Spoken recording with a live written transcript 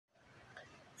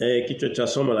Kichwa cha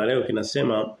somo la leo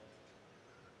kinasema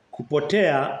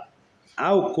kupotea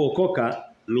au kuokoka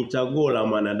ni chaguo la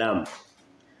mwanadamu.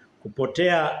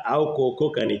 Kupotea au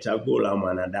kuokoka ni chaguo la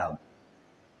mwanadamu.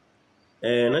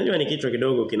 Najua ni kichwa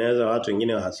kidogo kinaweza watu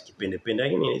wengine hasikipende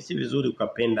lakini si vizuri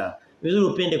ukapenda. Vizuri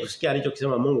upende kusikia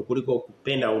alichokisema Mungu kuliko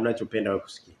kupenda unachopenda wewe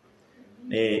kusikia.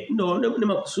 Ni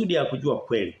makusudi ya kujua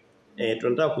kweli.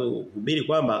 Tunataka kuhubiri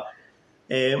kwamba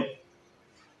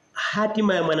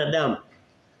hatima ya mwanadamu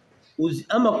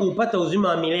ama kuupata uzima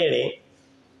wa milele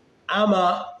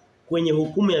ama kwenye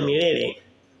hukumu ya milele,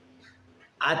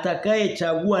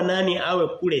 atakayechagua nani awe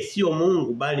kule sio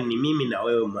Mungu bali ni mimi na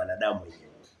wewe mwanadamu mwenyewe.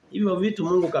 Hivyo vitu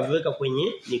Mungu kaviweka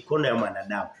kwenye mikono ya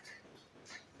mwanadamu.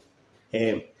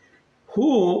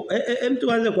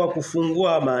 Mtu aanze kwa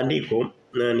kufungua maandiko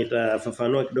na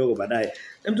nitafafanua kidogo baadaye.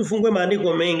 Mtu fungue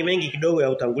maandiko mengi kidogo ya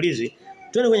utangulizi.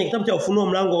 Twende kwenye kitabu cha Ufunuo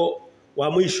mlango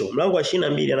wa mwisho, mlango wa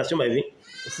 22 anasema hivi.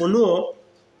 Ufunuo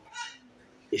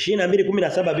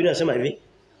 22:17 Biblia inasema hivi.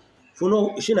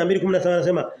 Ufunuo 22:17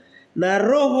 anasema na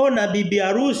roho na bibi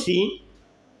harusi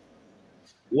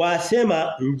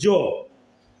wasema njoo.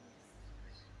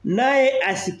 Naye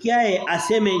asikiaye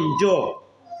aseme njoo.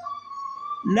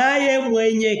 Naye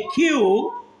mwenye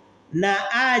kiu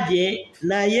na aje,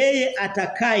 na yeye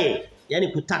atakaye, yani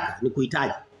kutaka ni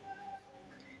kuhitaji.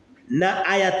 Na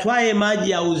ayatwae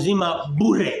maji ya uzima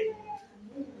bure.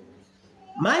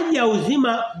 Maji ya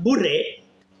uzima bure,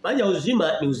 maji ya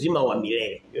uzima ni uzima wa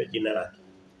milele, ndio jina lake.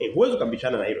 Huwezi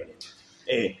kubishana na hilo.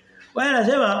 Kwa hiyo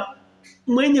anasema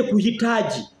mwenye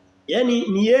kuhitaji, yani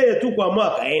ni yeye tu kwa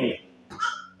mwaka aende.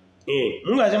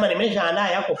 Mungu anasema nimeshaandaa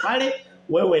yako pale,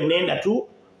 wewe nenda tu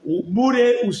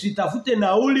bure, usitafute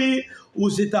nauli,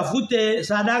 usitafute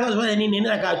sadaka, usifanye nini,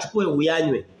 nenda kaachukue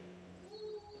uyanywe.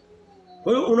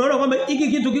 Kwa hiyo unaona kwamba hiki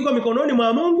kitu kiko mikononi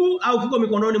mwa Mungu au kiko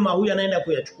mikononi mwa huyu anaenda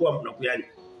kuyachukua na kuyanywa.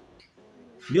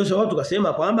 Ndio sababu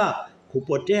tukasema kwamba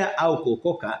kupotea au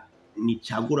kuokoka ni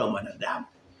chaguo la mwanadamu.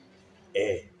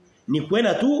 Ni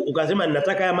kwenda tu ukasema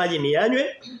ninataka haya maji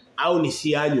niyanywe au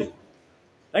nisiyanywe.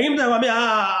 Lakini mtu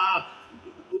anakuambia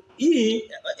hii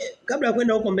kabla ya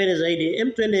kwenda huko mbele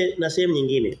zaidi, twende na sehemu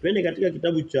nyingine. Twende katika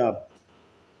kitabu cha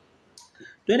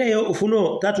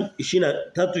Ufunuo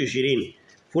 3:20.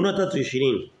 Ufunuo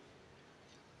 3:20.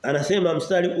 Anasema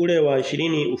mstari ule wa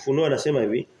 20 Ufunuo anasema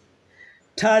hivi.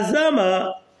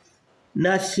 Tazama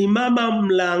nasimama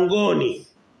mlangoni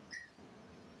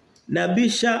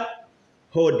nabisha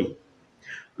hodi.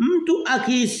 Mtu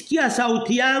akiisikia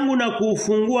sauti yangu na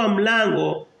kuufungua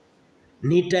mlango,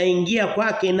 nitaingia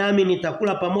kwake nami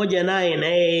nitakula pamoja naye na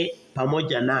yeye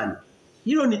pamoja nami.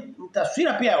 Hilo ni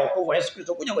taswira pia ya wokovu wa Yesu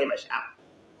Kristo kuja kwenye maisha yako.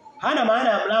 Hana maana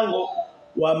ya mlango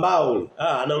wa mbao.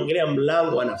 Anaongelea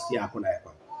mlango wa nafsi yako na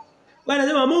yako. Kwa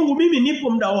anasema Mungu mimi nipo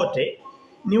muda wote,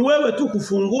 ni wewe tu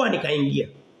kufungua nikaingia.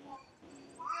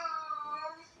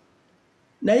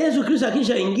 Na Yesu Kristo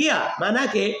akishaingia, maana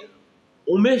yake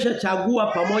umeshachagua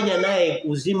pamoja naye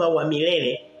uzima wa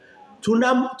milele.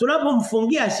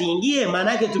 Tunapomfungia asiingie,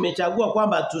 maana yake tumechagua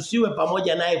kwamba tusiwe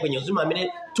pamoja naye kwenye uzima wa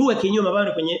milele, tuwe kinyume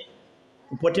bali kwenye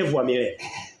upotevu wa milele.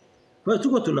 Kwa hiyo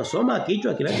tuko tunasoma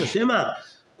kichwa kinachosema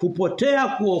kupotea,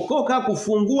 kuokoka,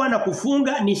 kufungua na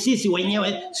kufunga ni sisi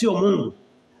wenyewe, sio Mungu.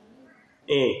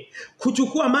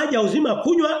 Kuchukua maji ya uzima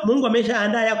kunywa, Mungu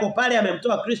ameshaandaa yako pale,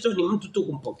 amemtoa Kristo, ni mtu tu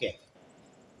kumpokea.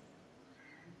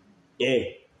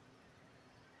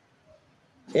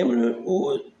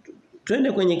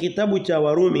 Twende kwenye kitabu cha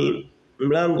Warumi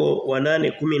mlango wa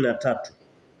 8:13.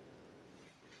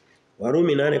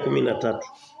 Warumi 8:13.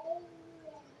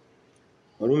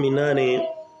 Warumi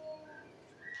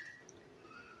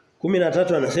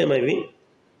 8:13 anasema hivi.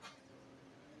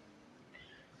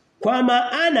 Kwa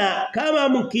maana kama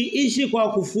mkiishi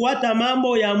kwa kufuata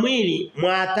mambo ya mwili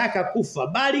mwataka kufa,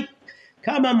 bali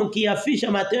kama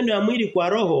mkiafisha matendo ya mwili kwa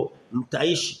roho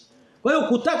mtaishi. Kwa hiyo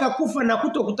kutaka kufa na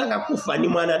kutokutaka kufa ni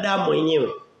mwanadamu mwenyewe.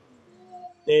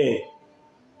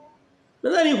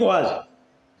 Nadhani iko wazi.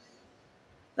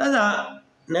 Sasa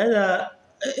naweza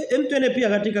twende pia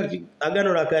katika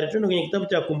Agano la Kale. Twende kwenye kitabu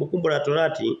cha Kumbukumbu la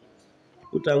Torati.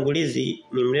 Utangulizi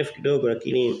ni mrefu kidogo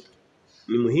lakini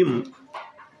ni muhimu.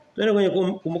 Twende kwenye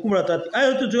Kumbukumbu la Torati.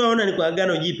 Hayo tu tunaona ni kwa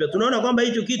Agano Jipya. Tunaona kwamba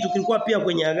hicho kitu kilikuwa pia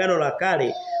kwenye Agano la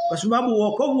Kale kwa sababu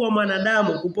wokovu wa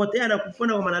mwanadamu, kupotea na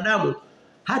kupona kwa mwanadamu,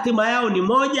 hatima yao ni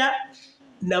moja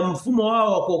na mfumo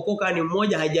wao wa kuokoka ni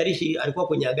mmoja, haijalishi alikuwa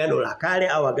kwenye Agano la Kale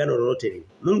au agano lolote lile.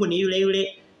 Mungu ni yule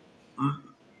yule,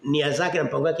 nia zake na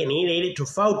mpango wake ni ile ile,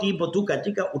 tofauti ipo tu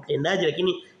katika utendaji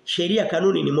lakini sheria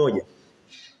kanuni ni moja.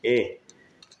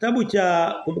 Kitabu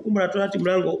cha Kumbukumbu la Torati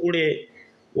mlango ule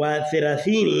wa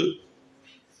 30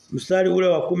 mstari ule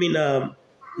wa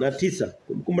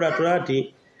Kumbukumbu la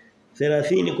Torati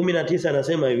 30:19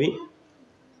 anasema hivi.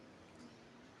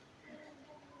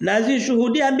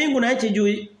 Nazishuhudia mbingu na nchi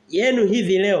juu yenu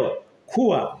hivi leo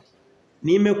kuwa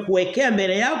nimekuwekea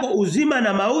mbele yako uzima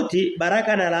na mauti,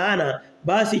 baraka na laana,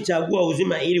 basi chagua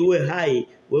uzima ili uwe hai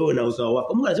wewe na uzao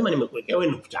wako. Mungu anasema nimekuwekea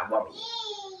wewe ni kuchagua mwenyewe.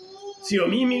 Sio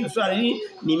mimi, swali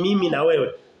ni mimi na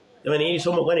wewe. Jamani hili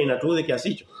somo kwani linatuudhi kiasi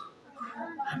hicho?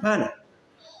 Hapana.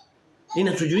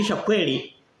 Linatujulisha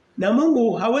kweli na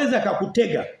Mungu hawezi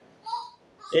akakutega.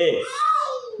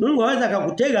 Mungu hawezi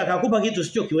akakutega akakupa kitu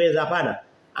usichokiweza, hapana.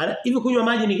 Hivi kunywa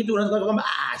maji ni kitu unaweza kwamba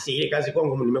si ile kazi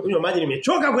kwangu, nimekunywa maji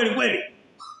nimechoka kweli kweli.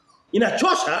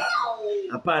 Inachosha?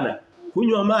 Hapana.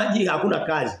 Kunywa maji hakuna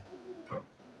kazi.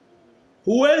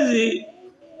 Huwezi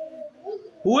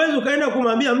ukaenda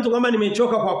kumwambia mtu kwamba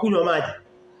nimechoka kwa kunywa maji.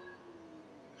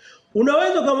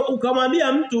 Unaweza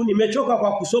ukamwambia mtu nimechoka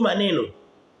kwa kusoma neno.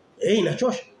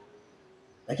 Inachosha.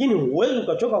 Lakini huwezi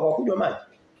ukachoka kwa kunywa maji.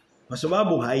 Kwa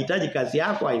sababu hahitaji kazi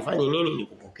yako, haifanyi nini, ni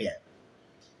kupokea.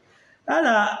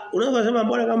 Sasa unaweza kusema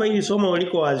mbona kama hili somo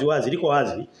liko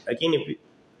wazi, lakini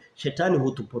shetani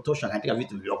hutupotosha katika vitu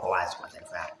vilivyoko wazi kwa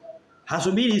taarifa yako.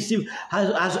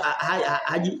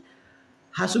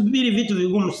 Hasubiri vitu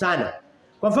vigumu sana.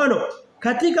 Kwa mfano,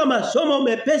 katika masomo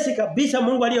mepesi kabisa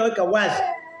Mungu aliyoweka wazi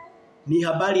ni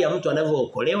habari ya mtu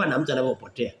anavyookolewa na mtu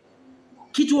anavyopotea.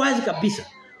 Kitu wazi kabisa.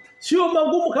 Sio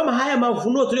magumu kama haya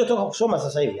mafunuo tuliyotoka kusoma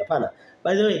sasa hivi, hapana.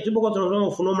 By the way, tulipokuwa tunasoma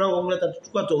ufunuo mlango wa 13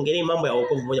 tulikuwa tuongelee mambo ya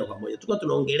wokovu moja kwa moja. Tulikuwa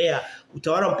tunaongelea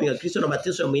utawala wa mpinga Kristo na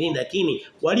mateso ya mwilini, lakini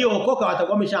waliookoka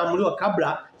watakuwa wameshaamuliwa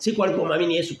kabla siku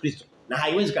walipomwamini Yesu Kristo na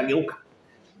haiwezi kageuka.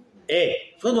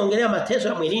 Tunaongelea mateso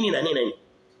ya mwilini na nini.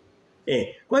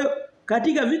 Kwa hiyo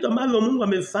katika vitu ambavyo Mungu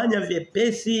amefanya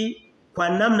vyepesi kwa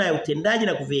namna ya utendaji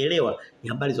na kuvielewa ni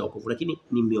habari za wokovu, lakini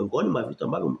ni miongoni mwa vitu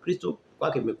ambavyo Mkristo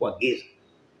kwake vimekuwa giza.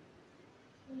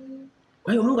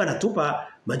 Kwa hiyo Mungu anatupa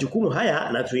majukumu haya,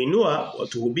 anatuinua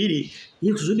watuhubiri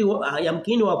ili kusudi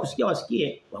yamkini wa kusikia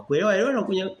wasikie, wa kuelewa na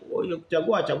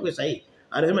kuchagua achague sahihi.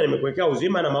 Anasema nimekuwekea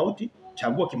uzima na mauti,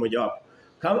 chagua kimoja wapo.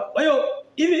 Kwa hiyo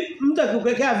hivi mtu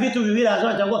akikuwekea vitu viwili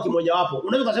lazima chagua kimoja wapo.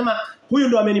 Unaweza kusema huyu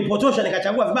ndo amenipotosha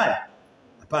nikachagua vibaya?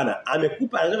 Hapana,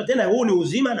 amekupa anasema tena huu ni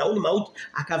uzima na huu ni mauti,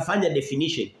 akafanya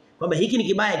definition kwamba hiki ni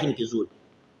kibaya hiki ni kizuri.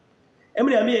 Hebu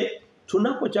niambie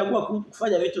tunapochagua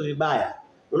kufanya vitu vibaya,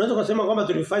 unaweza kusema kwamba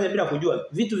tulifanya bila kujua.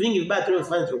 Vitu vingi vibaya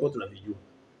tulivyofanya tulikuwa tunavijua.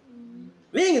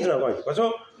 Vingi tunakuwa. Kwa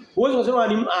sababu huwezi kusema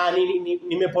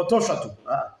nimepotoshwa tu.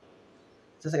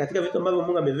 Sasa katika vitu ambavyo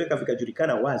Mungu ameweka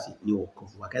vikajulikana wazi ni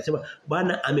wokovu. Akasema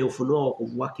Bwana ameufunua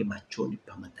wokovu wake machoni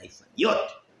pa mataifa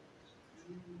yote.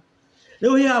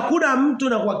 Leo hii hakuna mtu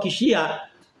na kuhakikishia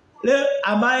leo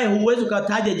ambaye huwezi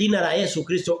kutaja jina la Yesu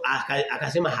Kristo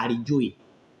akasema halijui.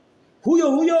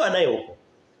 Huyo anayeokoka.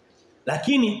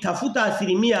 Lakini tafuta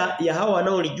asilimia ya hao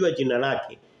wanaolijua jina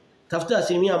lake. Tafuta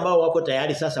asilimia ambao wako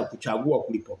tayari sasa kuchagua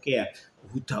kulipokea,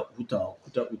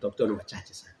 utakuta ni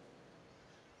wachache sana.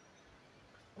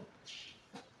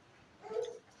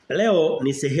 Leo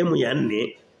ni sehemu ya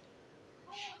 4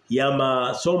 ya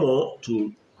masomo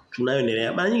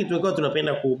tunayoendelea. Mara nyingi tumekuwa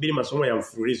tunapenda kuhubiri masomo ya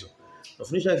mfululizo.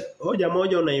 Tunafundisha hoja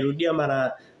moja unairudia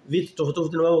mara vitu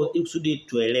tofauti na kusudi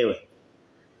tuelewe.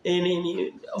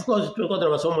 Of course tulikuwa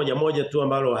tuna masomo moja tu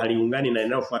ambalo haliungani na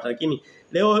linalofuata, lakini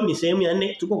leo ni sehemu ya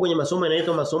 4 tuko kwenye masomo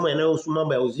yanayoitwa masomo yanayohusu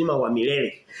mambo ya uzima wa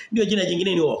milele. Ndio jina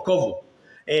jingine ni wokovu.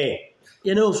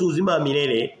 Yanayohusu uzima wa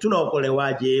milele,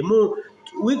 tunaokolewaje?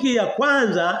 Wiki ya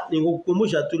kwanza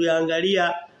nikukumbusha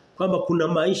tuliangalia kwamba kuna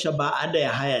maisha baada ya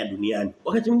haya ya duniani.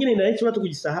 Wakati mwingine inaishi watu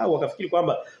kujisahau wakafikiri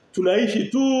kwamba tunaishi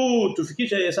tu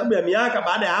tufikishe hesabu ya miaka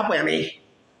baada ya hapo yameisha.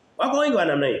 Wako wengi wa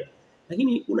namna hiyo.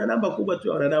 Lakini kuna namba kubwa tu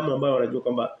ya wanadamu ambao wanajua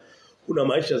kwamba kuna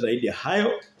maisha zaidi ya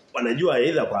hayo. Wanajua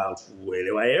aidha kwa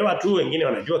kuelewa tu, wengine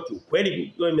wanajua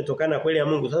kiukweli imetokana kweli ya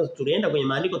Mungu. Sasa tulienda kwenye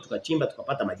maandiko tukachimba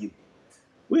tukapata majibu.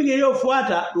 Wiki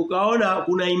iliyofuata tukaona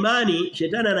kuna imani,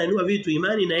 shetani anainua vitu,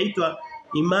 imani inaitwa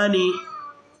imani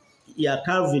ya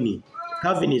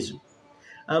Calvinism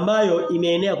ambayo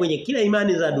imeenea kwenye kila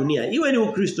imani za dunia. Iwe ni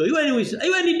Ukristo,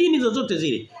 iwe ni dini zozote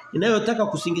zile inayotaka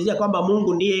kusingizia kwamba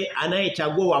Mungu ndiye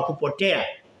anayechagua wa kupotea.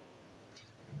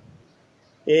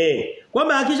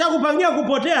 Kwamba akishakupangia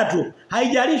kupotea tu,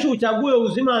 haijalishi uchague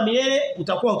uzima wa milele,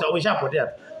 utakuwa umeshapotea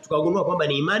tu. Tukagundua kwamba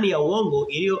ni imani ya uongo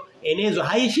iliyoenezwa,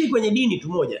 haishi kwenye dini tu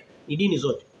moja, ni dini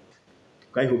zote.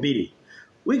 Tukaihubiri.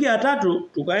 Wiki ya 3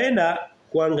 tukaenda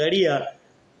kuangalia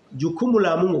jukumu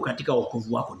la Mungu katika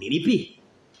wokovu wako ni lipi?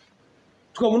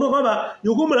 Tukagundua kwamba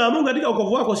jukumu la Mungu katika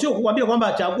wokovu wako sio kukwambia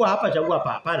kwamba chagua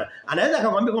hapa hapana. Anaweza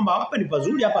akakwambia kwamba hapa ni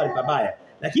pazuri hapa ni pabaya,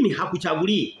 lakini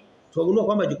hakuchagulii. Tukagundua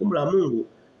kwamba jukumu la Mungu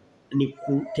ni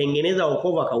kutengeneza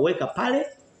wokovu akaweka pale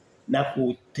na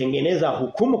kutengeneza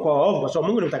hukumu kwa waovu kwa sababu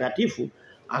Mungu ni mtakatifu,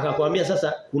 akakwambia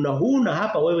sasa kuna huu na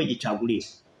hapa wewe jichagulie.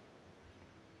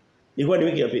 Ilikuwa ni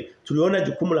wiki ya pili. Tuliona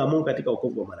jukumu la Mungu katika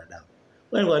wokovu wa wanadamu.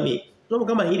 Wewe nikwambie, somo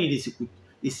kama hili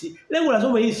lengo la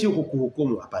somo hili sio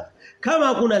kukuhukumu, hapana.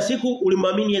 Kama kuna siku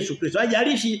ulimwamini Yesu Kristo,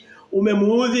 hajalishi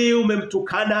umemuudhi,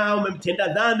 umemtukana, umemtenda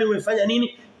dhambi, umefanya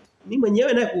nini, mimi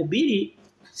mwenyewe na kuhubiri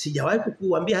sijawahi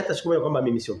kukuambia hata siku moja kwamba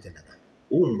mimi sio mtenda dhambi.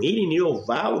 Huu mwili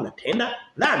niliovaa unatenda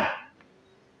dhambi.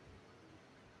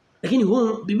 Lakini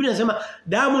Biblia inasema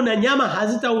damu na nyama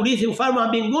hazitaurithi ufalme wa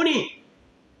mbinguni.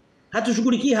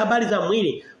 Hatushughulikii habari za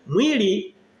mwili.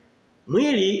 Mwili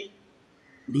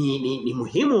ni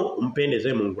muhimu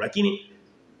umpendeze Mungu, lakini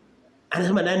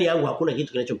anasema ndani yangu hakuna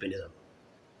kitu kinachompendeza Mungu.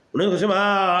 Unaweza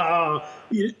kusema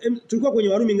tulikuwa kwenye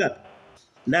Warumi ngapi?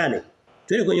 8.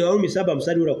 Twende kwenye Warumi 7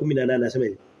 mstari wa 18 anasema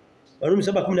hivi. Warumi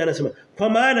 7:18 anasema kwa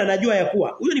maana najua ya kuwa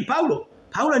huyo ni Paulo.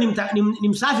 Paulo ni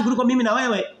msafi kuliko mimi na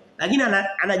wewe, lakini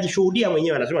anajishuhudia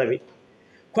mwenyewe, anasema hivi.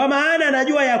 Kwa maana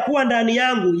najua ya kuwa ndani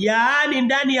yangu, yaani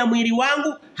ndani ya mwili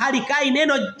wangu halikai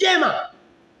neno jema.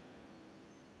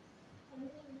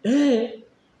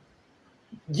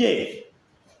 Je,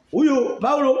 huyu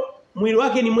Paulo mwili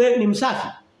wake ni msafi?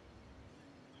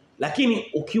 Lakini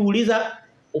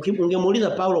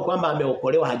ungemuuliza Paulo kwamba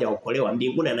ameokolewa hajaokolewa,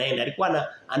 mbinguni anaenda,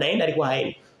 anaenda alikuwa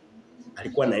haendi?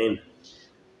 Alikuwa anaenda.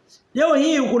 Leo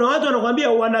hii kuna watu wanakuambia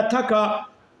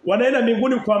wanaenda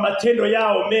mbinguni kwa matendo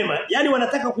yao mema. Yaani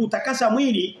wanataka kuutakasa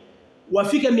mwili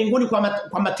wafike mbinguni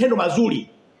kwa matendo mazuri.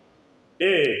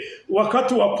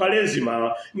 Wakati wa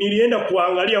Kwaresima nilienda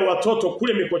kuangalia watoto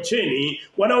kule Mikocheni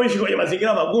wanaoishi kwenye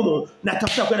mazingira magumu na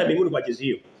tafuta kwenda mbinguni kwa ajili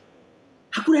hiyo.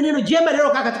 Hakuna neno jema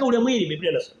linalokaa katika ule mwili,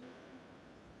 Biblia inasema.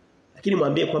 Lakini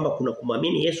mwambie kwamba kuna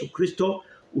kumwamini Yesu Kristo,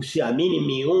 usiamini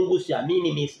miungu,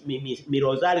 usiamini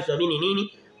mirozari, usiamini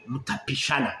nini,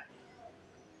 mtapishana.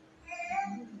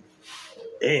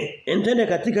 Entende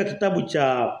katika kitabu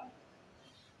cha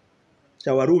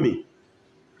Warumi.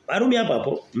 Warumi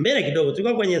hapo mbele kidogo,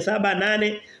 tulikuwa kwenye 7,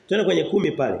 8, tuende kwenye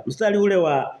 10 pale. Mstari ule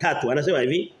wa 3 anasema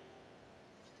hivi.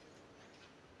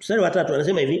 Mstari wa 3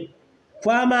 anasema hivi.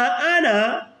 Kwa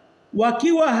maana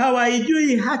wakiwa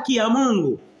hawaijui haki ya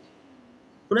Mungu.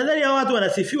 Unadhani hao watu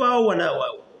wanasifiwa au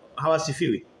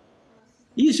hawasifiwi?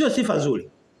 Hii sio sifa nzuri.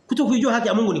 Kutokujua haki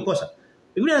ya Mungu ni kosa.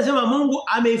 Biblia inasema Mungu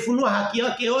ameifunua haki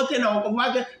yake yote na wokovu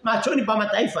wake machoni pa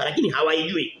mataifa, lakini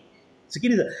hawaijui.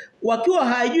 Sikiliza, wakiwa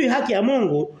haijui haki ya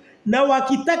Mungu na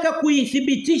wakitaka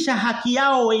kuithibitisha haki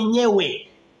yao wenyewe.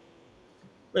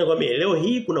 Nakwambia leo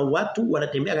hii kuna watu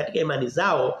wanatembea katika imani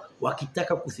zao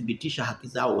wakitaka kuthibitisha haki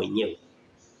zao wenyewe.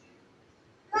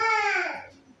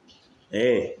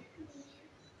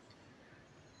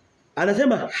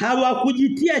 Anasema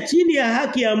hawakujitia chini ya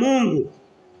haki ya Mungu.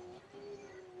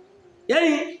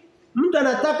 Yaani mtu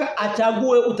anataka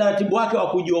achague utaratibu wake wa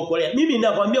kujiokolea. Mimi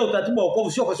ninakwambia utaratibu wa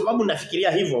wokovu sio kwa sababu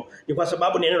nafikiria hivyo, ni kwa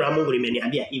sababu neno la Mungu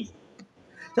limeniambia hivyo.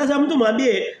 Sasa mtu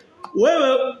mwambie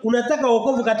wewe unataka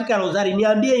wokovu katika rozari,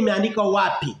 niambie imeandika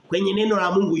wapi? Kwenye neno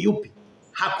la Mungu yupi?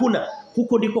 Hakuna.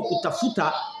 Huko ndiko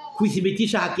kutafuta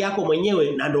kuithibitisha haki yako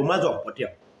mwenyewe na ndio mwanzo wa kupotea.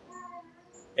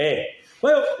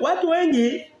 Kwa hiyo watu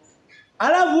wengi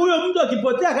alafu huyo mtu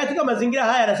akipotea katika mazingira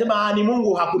haya anasema ni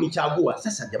Mungu hakunichagua.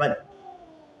 Sasa jamani,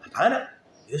 hapana,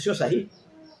 hiyo sio sahihi.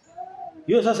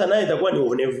 Hiyo sasa naye itakuwa ni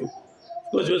uonevu.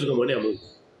 Kwa siwezi kumwonea Mungu.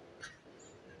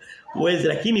 Uwezi,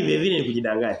 lakini vile vile ni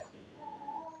kujidanganya.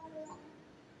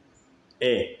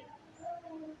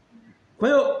 Kwa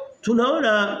hiyo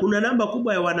tunaona kuna namba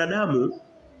kubwa ya wanadamu,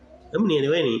 hebu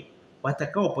nieleweni,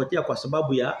 watakaopotea kwa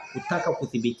sababu ya kutaka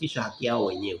kuthibitisha haki yao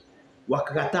wenyewe.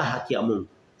 Wakakataa haki ya Mungu.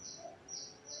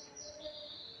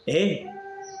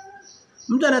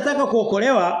 Mtu anataka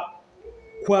kuokolewa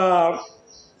kwa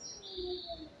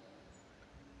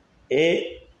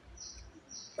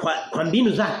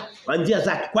mbinu zake, kwa njia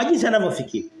zake, kwa jinsi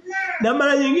anavyofikiri. Na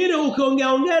mara nyingine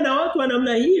ukiongea na watu wa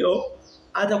namna hiyo,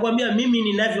 atakwambia mimi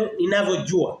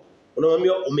ninavyojua.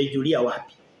 Unamwambia umejulia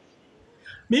wapi?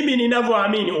 Mimi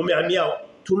ninavyoamini umehamia.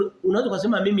 Unaweza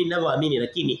kusema mimi ninavyoamini,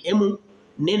 lakini hemu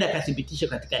nenda kathibitisha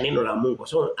katika neno la Mungu.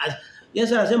 So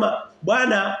Yesu anasema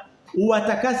Bwana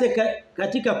uwatakase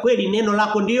katika kweli, neno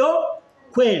lako ndio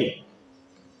kweli.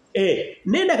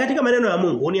 Nenda katika maneno ya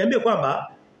Mungu uniambie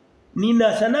kwamba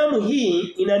nina sanamu hii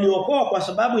inaniokoa kwa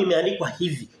sababu imeandikwa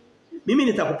hivi. Mimi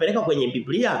nitakupeleka kwenye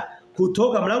Biblia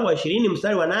Kutoka mlango wa 20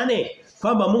 mstari wa 8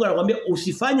 kwamba Mungu anakuambia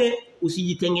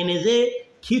usijitengenezee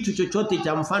kitu chochote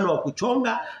cha mfano wa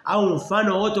kuchonga au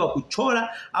mfano wote wa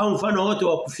kuchora au mfano wote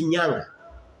wa kufinyanga.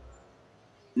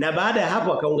 Na baada ya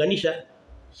hapo akaunganisha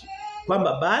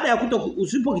kwamba baada ya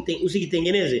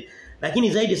usikitengeneze, lakini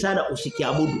zaidi sana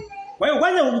usikiabudu. Kwa hiyo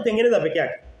kwanza kutengeneza peke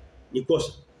yake ni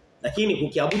kosa. Lakini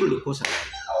kukiabudu ni kosa.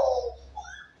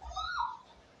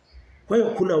 Kwa hiyo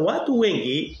kuna watu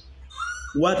wengi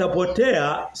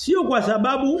watapotea sio kwa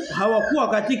sababu hawakuwa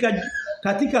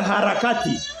katika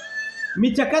harakati.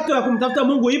 Michakato ya kumtafuta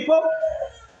Mungu ipo,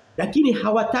 lakini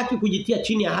hawataki kujitia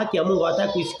chini ya haki ya Mungu,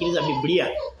 hawataki kuisikiliza Biblia.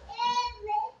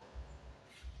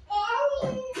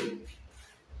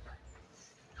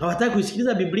 Hawataki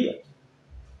kuisikiliza Biblia.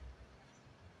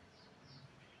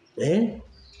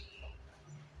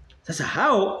 Sasa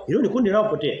hilo ni kundi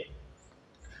linalopotea.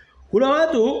 Kuna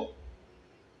watu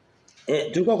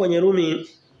tulikuwa kwenye Rumi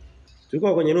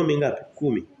ngapi?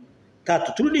 10.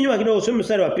 3. Turudi nyuma kidogo usome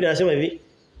mstari wa 2 anasema hivi.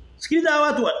 Sikiliza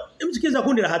watu, msikiliza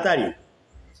kundi la hatari.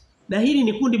 Na hili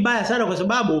ni kundi baya sana kwa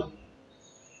sababu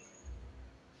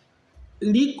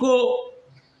liko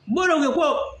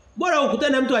bora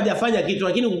ukutane na mtu hajafanya kitu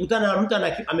lakini ukutana na mtu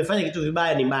amefanya kitu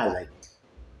vibaya ni mbaya zaidi.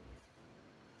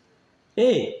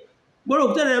 Bora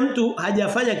ukutane na mtu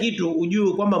hajafanya kitu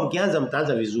ujue kwamba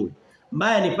mtaanza vizuri.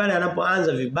 Mbaya ni pale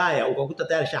anapoanza vibaya ukakuta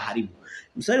tayari shaharibu.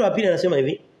 Mstari wa 2 anasema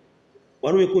hivi.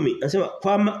 Warumi 10 anasema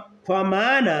kwa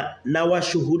maana na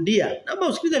washuhudia. Naomba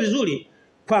usikilize vizuri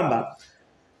kwamba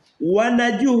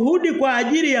wanajuhudi kwa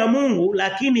ajili ya Mungu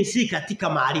lakini si katika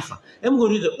maarifa. Hebu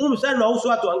ngeulize, mstari unahusu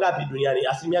watu wangapi duniani?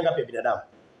 Asilimia ngapi ya binadamu?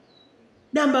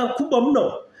 Namba kubwa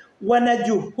mno.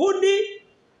 Wanajuhudi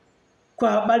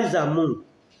kwa habari za Mungu.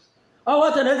 Au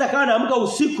watu anaweza kawa anaamka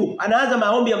usiku, anaanza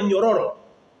maombi ya mnyororo.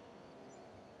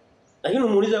 Lakini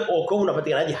umuulize wokovu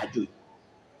unapatikanaje hajui.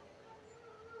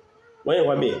 Wewe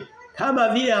mwambie, kama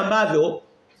vile ambavyo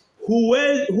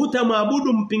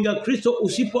hutamwabudu mpinga Kristo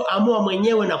usipoamua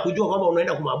mwenyewe na kujua kwamba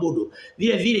unaenda kumwabudu,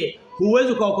 vile vile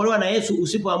huwezi kuokolewa na Yesu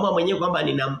usipoamua mwenyewe kwamba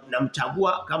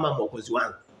ninamchagua kama mwokozi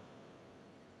wangu.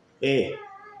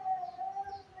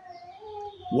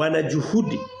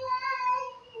 Wanajuhudi.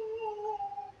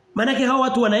 Manake hao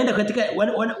watu wanaenda katika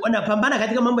wanapambana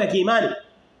katika mambo ya kiimani.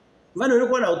 Mfano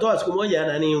nilikuwa nautoa siku moja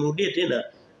na nirudie tena.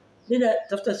 Nenda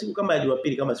tafuta siku kama ya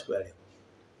Jumapili kama siku ya leo.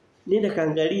 Nenda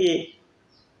kaangalie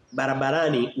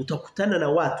barabarani utakutana na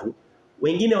watu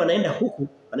wengine wanaenda huku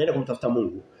wanaenda kumtafuta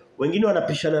Mungu. Wengine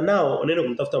wanapishana nao wanaenda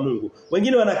kumtafuta Mungu.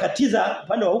 Wengine wanakatiza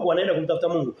upande wa huku wanaenda kumtafuta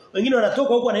Mungu. Wengine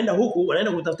wanatoka huku wanaenda huku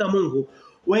wanaenda kumtafuta Mungu.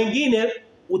 Wengine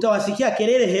utawasikia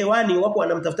kelele hewani wako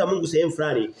wanamtafuta Mungu sehemu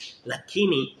fulani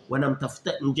lakini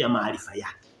wanamtafuta nje ya maarifa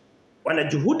yake. Wana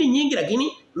juhudi nyingi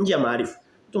lakini nje ya maarifa.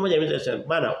 Mtu mmoja amesema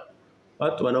bana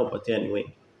watu wanaopotea ni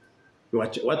wengi.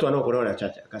 Watu wanaokolewa na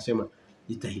chache. Akasema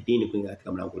jitahidini kuingia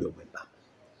katika mlango ule mwembamba.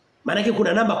 Maana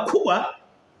kuna namba kubwa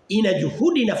ina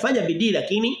juhudi inafanya bidii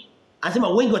lakini anasema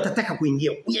wengi watataka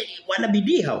kuingia. Wana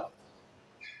bidii hao.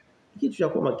 Kitu cha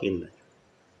kuwa makini.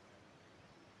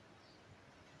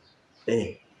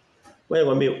 Wewe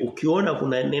mwambie ukiona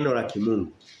kuna neno la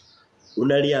kimungu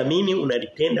unaliamini,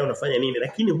 unalitenda, unafanya nini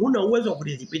lakini huna uwezo wa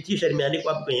kulithibitisha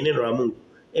limeandikwa hapo kwenye neno la Mungu.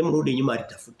 Rudi nyuma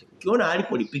litafute. Ukiona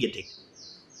halipo lipige teke.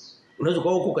 Unaweza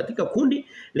kuwa uko katika kundi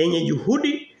lenye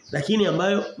juhudi lakini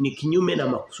ambayo ni kinyume na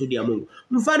makusudi ya Mungu.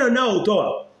 Mfano nao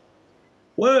utoa.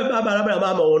 Wewe baba labda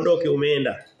mama uondoke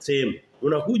umeenda sehemu.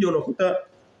 Unakuja unakuta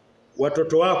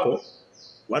watoto wako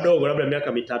wadogo labda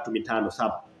miaka 3, 5,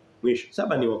 7. Mwisho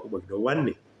 7 ni wakubwa kidogo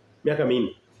 4, miaka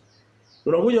 4.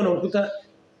 Unakuja unakuta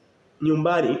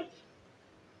nyumbani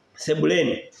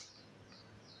sebuleni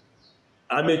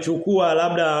amechukua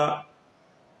labda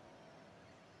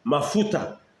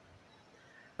mafuta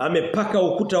amepaka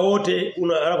ukuta wote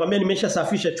anakuambia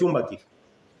nimeshasafisha chumba kile.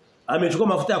 Amechukua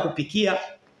mafuta ya kupikia,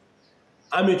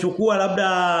 amechukua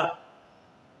labda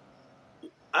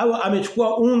au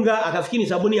amechukua unga akafikiri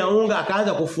sabuni ya unga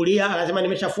akaanza kufulia akasema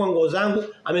nimeshafua nguo zangu,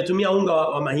 ametumia unga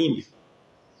wa mahindi.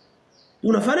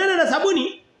 Unafanana na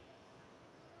sabuni?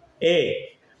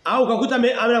 Au ukakuta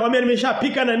anakuambia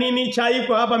nimeshapika na nini chai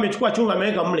iko hapa amechukua chumvi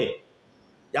ameweka mle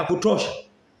ya kutosha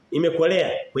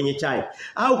imekolea kwenye chai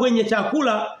au kwenye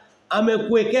chakula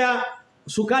amekuwekea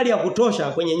sukari ya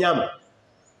kutosha kwenye nyama.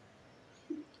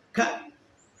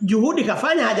 Juhudi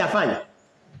kafanya hajafanya?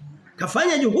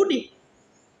 Kafanya juhudi.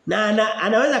 Na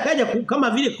anaweza kaja kama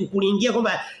vile kukulingia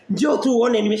kwamba njoo tu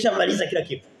uone nimeshamaliza kila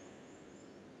kitu.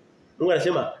 Mungu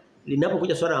anasema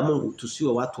linapokuja swala la Mungu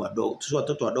tusiwe watu wadogo, tusiwe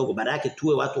watoto wadogo, badala yake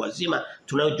tuwe watu wazima,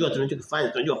 tunajua tunachokifanya,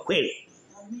 tunajua kweli.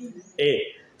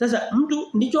 Sasa mtu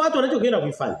ndicho watu wanachokwenda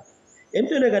kufanya.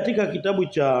 Mtu ende katika kitabu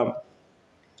cha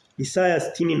Isaya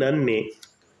 64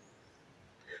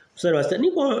 mstari wa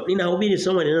 6. Ninahubiri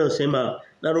somo linalosema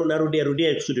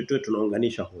narudia kusudi tuwe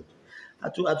tunaunganisha hoja.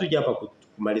 Hatuja hapa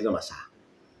kumaliza masaa.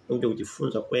 Tunataka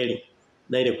kujifunza kweli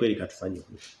na ile kweli katufanyie.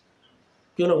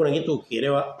 Ukiona kuna kitu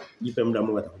ukielewa jipe muda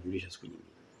Mungu atakujulisha siku nyingine.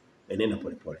 Nenda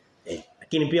polepole.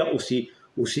 Lakini pia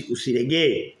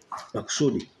usiregee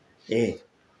makusudi.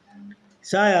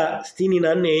 Isaya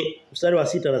 64 mstari wa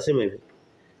 6 anasema hivi.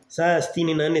 Isaya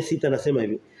 64:6 anasema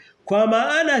hivi. Kwa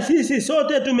maana sisi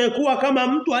sote tumekuwa kama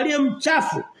mtu aliye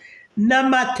mchafu na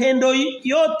matendo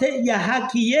yote ya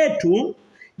haki yetu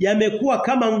yamekuwa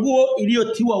kama nguo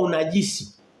iliyotiwa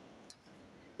unajisi.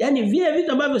 Yaani vile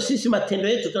vitu ambavyo sisi matendo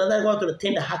yetu tunadhani kwamba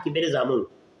tunatenda haki mbele za Mungu.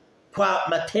 Kwa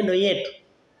matendo yetu.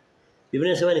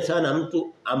 Biblia inasema ni sawa na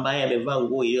mtu ambaye amevaa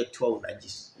nguo iliyotiwa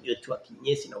unajisi, iliyotiwa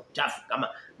kinyesi na uchafu kama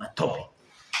matope.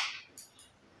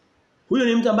 Huyo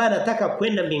ni mtu ambaye anataka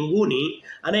kwenda mbinguni,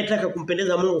 anayetaka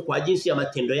kumpendeza Mungu kwa jinsi ya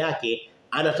matendo yake,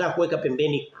 anataka kuweka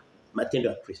pembeni matendo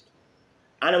ya Kristo.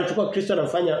 Anamchukua Kristo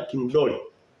anamfanya kimdoli.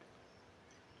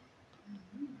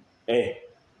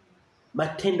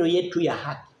 Matendo yetu ya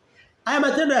haki. Haya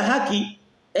matendo ya haki,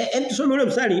 tusome ule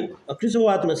mstari, Kristo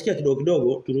huwa tunasikia kidogo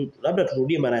kidogo, labda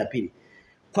turudie mara ya pili.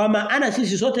 Kwa maana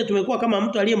sisi sote tumekuwa kama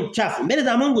mtu aliye mchafu. Mbele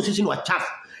za Mungu sisi ni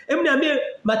wachafu. Hebu niambie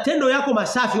matendo yako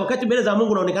masafi wakati mbele za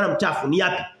Mungu unaonekana mchafu ni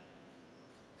yapi?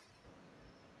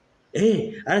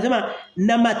 Anasema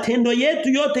na matendo yetu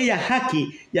yote ya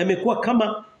haki yamekuwa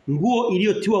kama nguo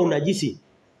iliyotiwa unajisi.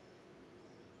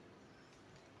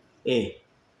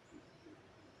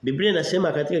 Biblia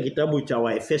inasema katika kitabu cha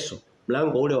Waefeso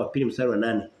mlango ule wa 2 mstari wa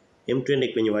 8. Hem twende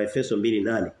kwenye Waefeso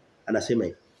 2:8. Anasema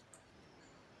hivi.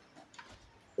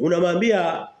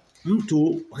 Unamwambia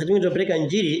mtu wakati tunapeleka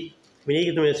injili kwenye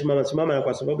hiki tumesimama na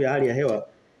kwa sababu ya hali ya hewa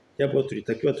japo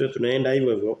tulitakiwa tuwe tunaenda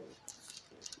hivyo hivyo.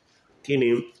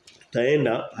 Lakini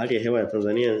tutaenda hali ya hewa ya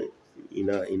Tanzania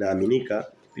inaaminika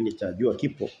kipindi cha jua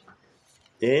kipo.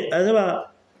 Anasema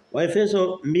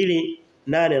Waefeso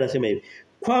 2:8 anasema hivi.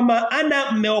 Kwa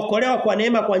maana mmeokolewa kwa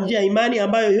neema kwa njia ya imani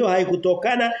ambayo hiyo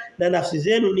haikutokana na nafsi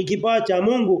zenu ni kipawa cha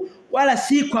Mungu wala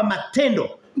si kwa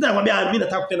matendo. Mtu anakuambia mimi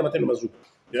nataka kutenda matendo mazuri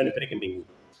ndio nipeleke mbinguni.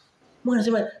 Mungu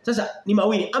anasema sasa ni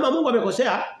mawili ama Mungu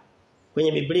amekosea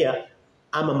kwenye Biblia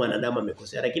ama mwanadamu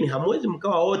amekosea lakini hamwezi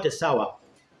mkawa wote sawa.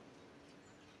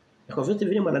 Na kwa vyote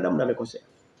vile mwanadamu amekosea.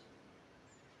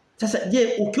 Sasa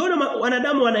je ukiona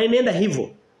wanadamu wanaenenda hivyo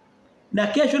na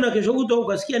kesho kutwa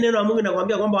ukasikia neno la Mungu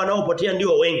linakwambia kwamba wanaopotea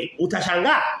ndio wengi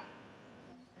utashangaa.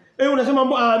 Unasema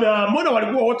mbona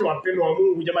walikuwa wote wapendwa wa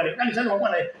Mungu jamani kanisani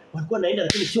walikuwa naenda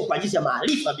lakini sio kwa ajili ya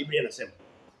maarifa Biblia inasema.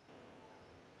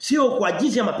 Sio kwa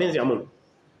ajili ya mapenzi ya Mungu.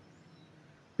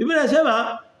 Biblia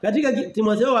inasema katika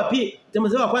Timotheo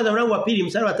wa kwanza mlango wa 2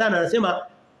 mstari wa 5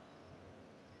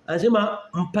 anasema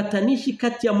mpatanishi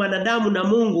kati ya mwanadamu na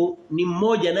Mungu ni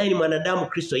mmoja naye ni mwanadamu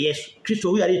Kristo Yesu. Kristo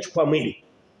huyu aliyechukua mwili.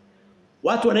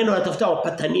 Watu wanaenda wanatafuta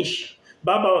wapatanishi.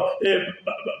 Baba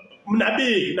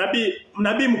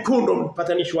nabii mkundo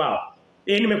mpatanishi wao.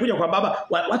 Nimekuja kwa baba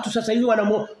watu sasa hivi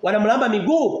wanamlamba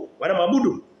miguu,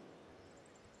 wanamwabudu.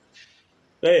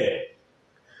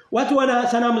 Watu wana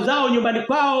sanamu zao nyumbani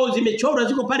kwao zimechorwa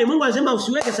ziko pale. Mungu anasema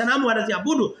usiweke sanamu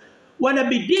wanaziabudu.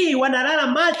 Wanabidii, wanalala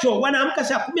macho, wanaamka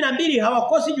saa 12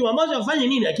 hawakosi Jumamosi wafanye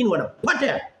nini lakini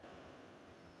wanapotea.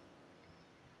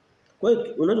 Kwa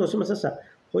hiyo unaweza kusema sasa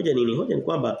hoja nini? Hoja ni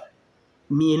kwamba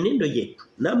mienendo yetu,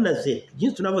 namna zetu,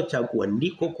 jinsi tunavyochagua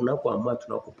ndiko kunakoamua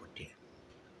tunakopotea.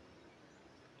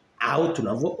 Au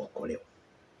tunavyookolewa.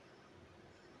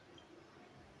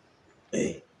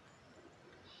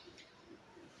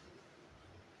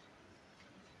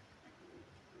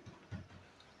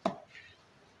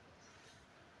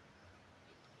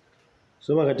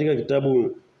 Soma katika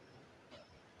kitabu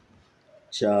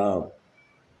cha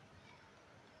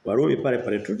Warumi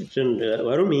pale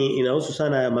Warumi inahusu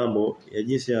sana ya mambo ya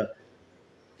jinsi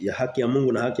ya haki ya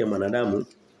Mungu na haki ya mwanadamu.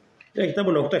 Ile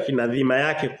kitabu nakuta kina dhima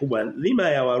yake kubwa. Dhima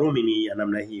ya Warumi ni ya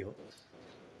namna hiyo.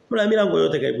 Kuna milango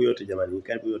yote karibu yote jamani,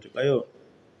 karibu yote. Kwa hiyo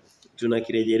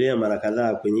tunakirejelea mara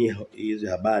kadhaa kwenye hizo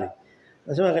habari.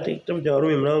 Nasema katika kitabu cha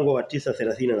Warumi mlango wa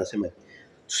 9:30 anasema.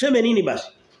 Tuseme nini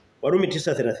basi? Warumi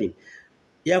 9:30.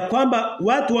 Ya kwamba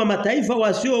watu wa mataifa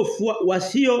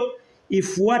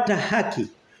wasioifuata haki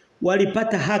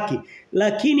walipata haki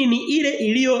lakini ni ile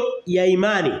iliyo ya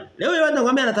imani. Leo watu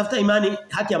wanakuambia anatafuta imani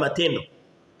haki ya matendo.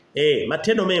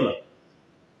 Matendo mema.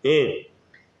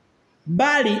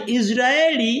 Bali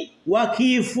Israeli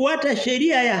wakiifuata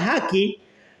sheria ya haki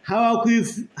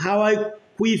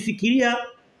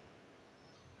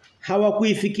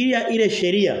hawakuifikiria ile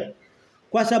sheria.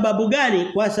 Kwa sababu gani?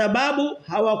 Kwa sababu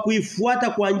hawakuifuata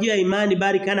kwa njia ya imani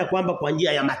bali kana kwamba kwa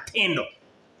njia ya matendo.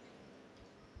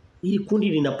 Hili kundi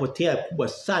linapotea kubwa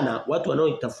sana watu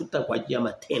wanaoitafuta kwa njia ya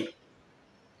matendo.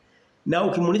 Na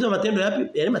ukimuuliza matendo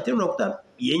yapi? Yale matendo unakuta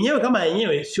yenyewe kama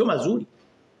yenyewe sio mazuri.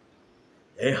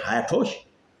 Hayatoshi.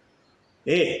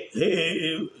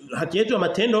 Haki yetu ya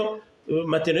matendo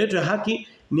yetu ya haki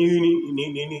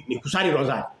ni kusali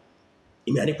rozari.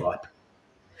 Imeandikwa wapi?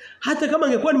 Hata kama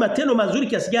ingekuwa ni matendo mazuri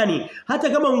kiasi gani, hata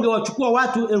kama ungewachukua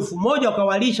watu 1000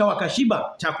 wakawalisha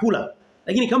wakashiba chakula,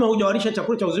 lakini kama hujawalisha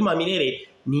chakula cha uzima wa milele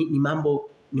ni mambo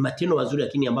ni matendo mazuri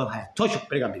lakini ambayo hayatoshi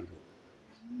kupeleka mbinguni.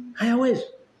 Hayawezi.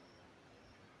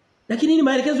 Lakini ni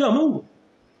maelekezo ya Mungu.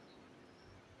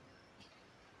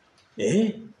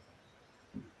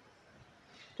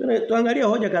 Tuangalia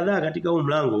hoja kadhaa katika huu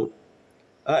mlango.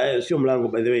 Sio mlango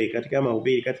by the way, katika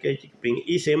mahubiri, katika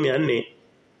hii sehemu ya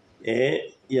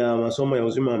 4 ya masomo ya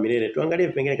uzima wa milele. Tuangalie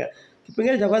vipengele.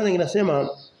 Kipengele cha kwanza kinasema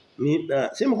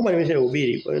sema kama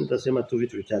nimeshahubiri, kwa hiyo nitasema tu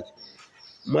vitu vichache.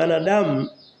 Mwanadamu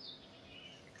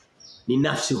ni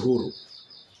nafsi huru.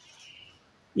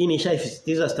 Hii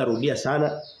nishaisisitiza, sitarudia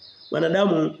sana.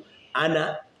 Mwanadamu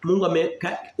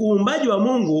uumbaji wa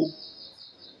Mungu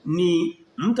ni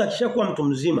mtu akishakuwa mtu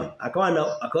mzima,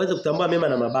 akaweza kutambua mema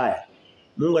na mabaya.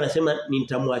 Mungu anasema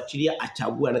nitamwachilia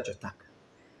achague anachotaka.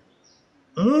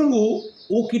 Mungu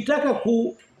ukitaka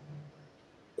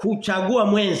kuchagua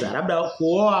mwenza, labda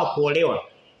kuoa au kuolewa,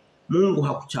 Mungu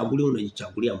hakuchaguli,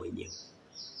 unajichagulia mwenyewe.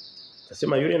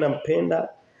 Utasema yule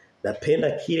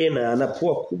napenda kile na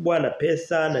anapua kubwa na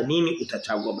pesa na nini,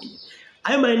 utachagua mwenyewe.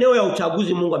 Hayo maeneo ya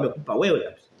uchaguzi Mungu amekupa wewe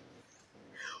kabisa.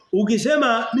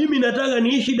 Ukisema mimi nataka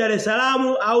niishi Dar es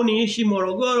Salaam au niishi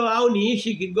Morogoro au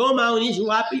niishi Kigoma au niishi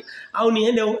wapi au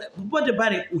niende popote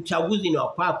pale, uchaguzi ni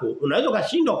wa kwako. Unaweza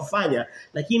kushindwa kufanya,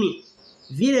 lakini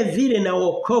vile vile na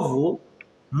wokovu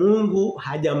Mungu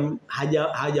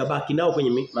hajabaki nao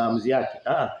kwenye maamuzi yake.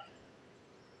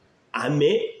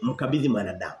 Amemkabidhi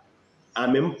mwanadamu.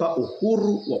 Amempa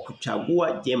uhuru wa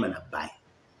kuchagua jema na baya.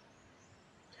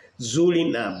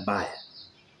 Zuri na baya.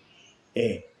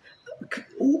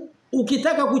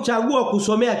 Ukitaka kuchagua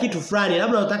kusomea kitu fulani,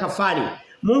 labda unataka fani,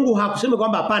 Mungu hakusema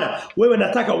kwamba hapana, wewe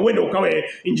nataka uende ukawe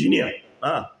engineer.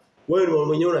 Wewe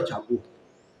mwenyewe unachagua.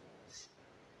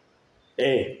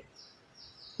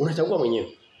 Unachagua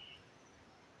mwenyewe.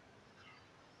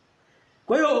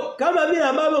 Kwa hiyo kama vile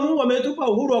ambavyo Mungu ametupa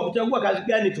uhuru wa kuchagua kazi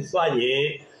gani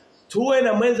tufanye, tuwe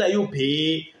na mwenza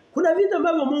yupi, kuna vitu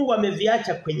ambavyo Mungu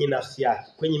ameviacha kwenye nafsi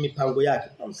yake, kwenye mipango yake.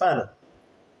 Kwa mfano,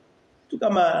 tu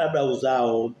kama labda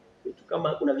uzao,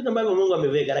 kuna vitu ambavyo Mungu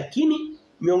ameweka, lakini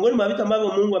miongoni mwa vitu ambavyo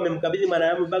Mungu amemkabidhi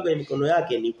mwanadamu bago ya mikono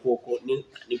yake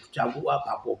ni kuchagua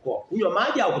pa kuokoa, kunywa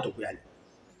maji au kutokuyani.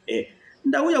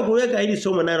 Nitakuja kuweka hili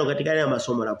somo nalo katika ile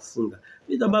masomo la kufunga.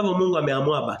 Vitu ambavyo Mungu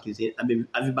ameamua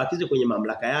avibakize kwenye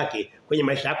mamlaka yake, kwenye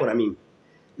maisha yako na mimi.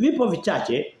 Vipo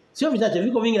vichache, sio vichache,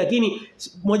 viko vingi, lakini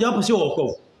mojawapo sio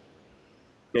wokovu.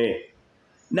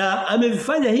 Na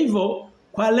amevifanya hivyo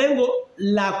kwa lengo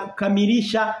la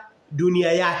kukamilisha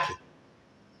dunia yake.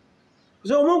 Kwa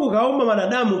sababu Mungu kaumba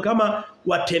wanadamu kama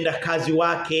watendakazi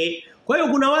wake. Kwa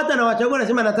hiyo kuna watu anawachagua,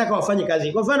 anasema nataka wafanye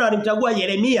kazi. Kwa mfano alimchagua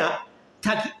Yeremia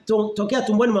tokea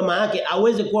tumboni mama yake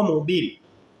aweze kuwa mhubiri.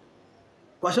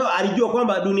 Kwa sababu alijua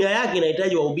kwamba dunia yake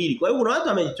inahitaji wahubiri. Kwa hiyo kuna watu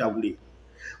amejichagulia.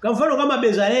 Kwa mfano kama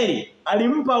Bezaleli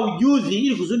alimpa ujuzi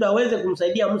ili kusudi aweze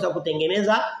kumsaidia Musa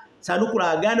kutengeneza sanduku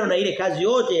la agano na ile kazi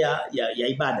yote ya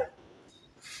ibada.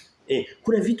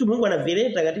 Kuna vitu Mungu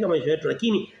anavileta katika maisha yetu,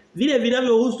 lakini vile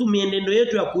vinavyohusu mienendo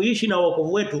yetu ya kuishi na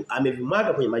wokovu wetu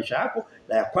amevimwaga kwenye maisha yako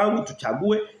na ya kwangu.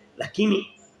 Tuchague, lakini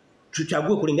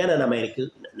tuchague kulingana na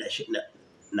maelekezo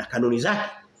na kanuni zake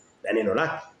na neno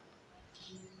lake.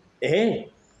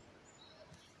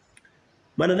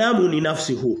 Mwanadamu ni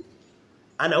nafsi huru.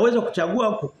 Anaweza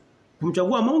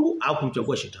kumchagua Mungu au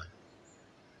kumchagua shetani.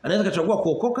 Anaweza kuchagua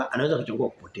kuokoka, anaweza kuchagua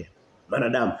kupotea.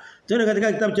 Mwanadamu. Tena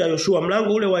katika kitabu cha Yoshua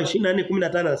mlango ule wa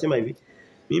 24:15 anasema hivi.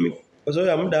 Mimi kwa sababu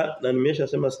ya muda na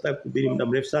nimeshasema sitaki kuhubiri muda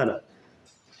mrefu sana.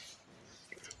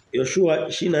 Yoshua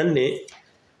 24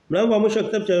 mlango wa mwisho wa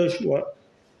kitabu cha Yoshua.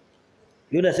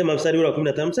 Yule anasema mstari ule wa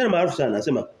 15, mstari maarufu sana,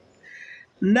 anasema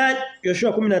na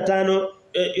Yoshua 15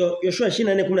 Yoshua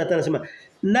 24:15 anasema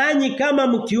nanyi kama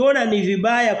mkiona ni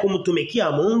vibaya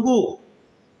kumtumikia Mungu,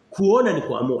 kuona ni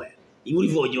kuamua.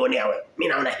 Ulivyojionea wewe.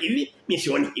 Mimi naona hivi, mimi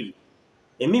sioni hivi.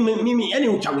 Mimi yani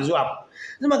uchaguzi wako.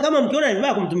 Sema kama mkiona ni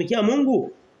vibaya kumtumikia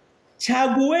Mungu,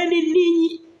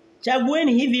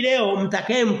 chagueni hivi leo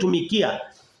mtakaye mtumikia.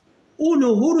 Huu ni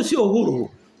uhuru, sio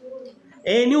uhuru.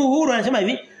 Ni uhuru. Anasema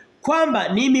hivi kwamba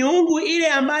ni miungu ile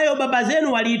ambayo baba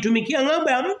zenu waliitumikia ng'ambo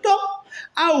ya mto,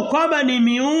 au kwamba ni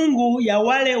miungu ya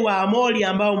wale wa Amori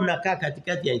ambao mnakaa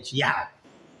katikati ya nchi yao.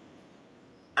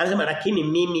 Anasema lakini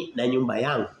mimi na nyumba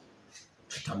yangu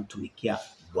tutamtumikia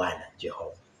Bwana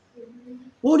Jehova.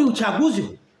 Huo ni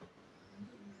uchaguzi.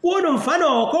 Huo ni mfano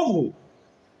wa wokovu.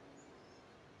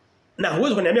 Na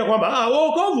huwezi kuniambia kwamba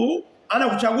wokovu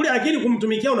anakuchagulia lakini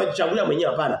kumtumikia unajichagulia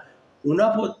mwenyewe, hapana.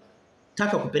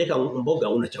 unataka kupeleka mboga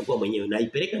unachagua mwenyewe.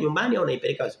 Unaipeleka nyumbani au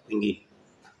unaipeleka kwingine?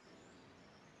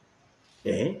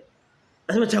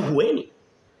 Lazima chagueni.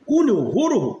 Huu ni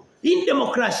uhuru. Hii ni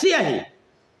demokrasia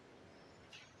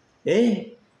hii.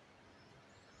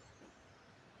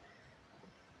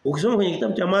 Ukisoma kwenye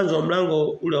kitabu cha Mwanzo mlango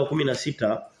ule wa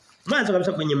 16, mwanzo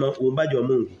kabisa kwenye uumbaji wa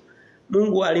Mungu.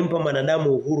 Mungu alimpa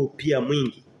mwanadamu uhuru pia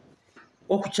mwingi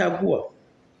wa kuchagua.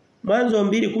 Mwanzo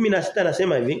 2:16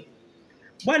 anasema hivi.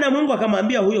 Bwana Mungu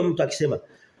akamwambia huyo mtu akisema,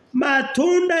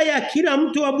 matunda ya kila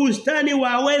mtu wa bustani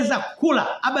waweza kula.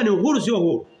 Hapa ni uhuru sio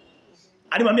uhuru.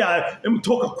 Alimwambia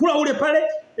mtoka kula ule pale,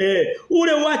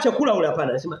 ule uache kula ule hapana.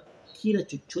 Anasema kila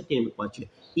chochote nimekuachia.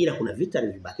 Ila kuna vita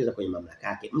vilivyobakiza kwenye mamlaka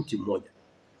yake mti mmoja.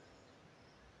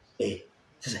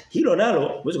 Sasa hilo nalo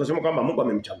huwezi kusema kwamba Mungu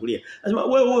amemchagulia. Anasema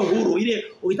wewe uhuru ile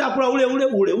ukitaka kula ule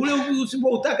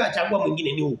usipotaka chagua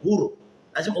mwingine ni uhuru.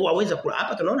 Anasema waweza kula.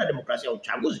 Hapa tunaona demokrasia ya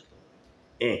uchaguzi.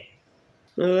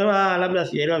 Labda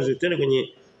sielewa vizuri twende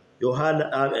kwenye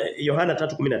Yohana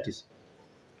 3:19.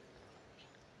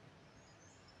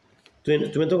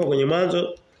 Tumetoka kwenye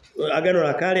Mwanzo Agano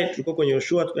la Kale, tulikuwa kwenye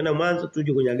Yoshua, tukaenda Mwanzo,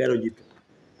 tuje kwenye Agano Jipya.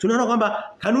 Tunaona kwamba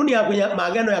kanuni ya kwenye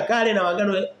maagano ya kale na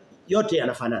maagano yote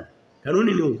yanafanana.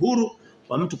 Kanuni ni uhuru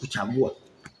wa mtu kuchagua.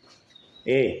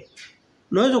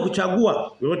 Unaweza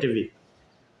kuchagua yote vile.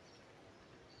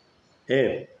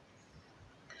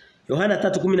 Yohana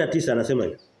 3:19 anasema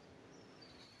hivi.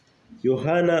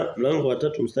 Yohana mlango wa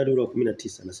 3 mstari ule wa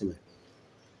 19 anasema hivi.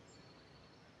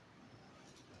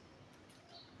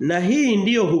 Na hii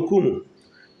ndiyo hukumu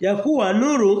ya kuwa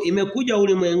nuru imekuja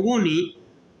ulimwenguni,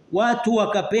 watu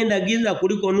wakapenda giza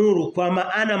kuliko nuru kwa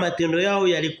maana matendo yao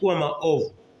yalikuwa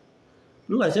maovu.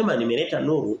 Mungu anasema nimeleta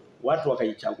nuru, watu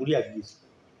wakajichagulia giza.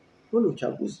 Huo ni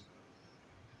uchaguzi.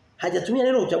 Hajatumia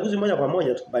neno uchaguzi moja kwa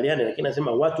moja tukubaliane, lakini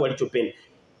anasema watu walichopenda.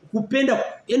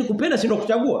 Kupenda si ndio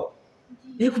kuchagua?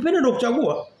 Kupenda ndio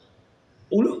kuchagua.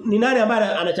 Ni nani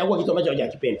ambaye anachagua kitu ambacho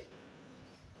hajakipenda?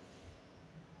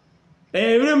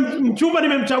 Yule mchumba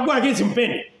nimemchagua lakini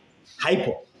simpendi.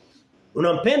 Haipo.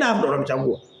 Unampenda hapo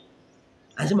unamchagua.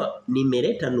 Anasema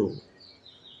nimeleta nuru.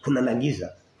 Kuna na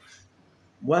giza.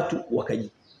 Watu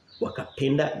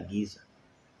wakapenda giza.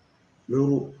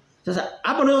 Nuru. Sasa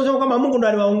hapo unaweza kusema kwamba Mungu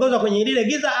ndiye aliwaongoza kwenye lile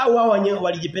giza au wao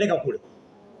walijipeleka kule.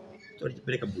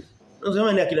 Walijipeleka bure.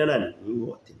 Unasema ni akina nani? Ni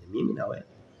wote, mimi na wewe.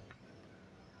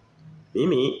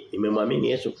 Mimi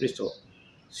nimemwamini Yesu Kristo,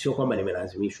 sio kwamba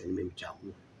nimelazimishwa,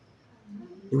 nimemchagua.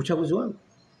 Ni uchaguzi wangu.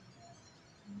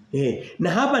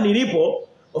 Na hapa nilipo,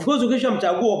 of course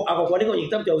ukishamchagua akakuandika kwenye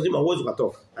kitabu cha uzima huwezi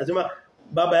kutoka. Anasema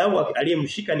baba yangu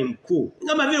aliyemshika ni mkuu.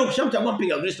 Kama vile ukishamchagua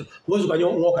mpinga Kristo huwezi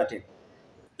kunyoka tena.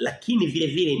 Lakini vile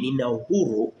vile nina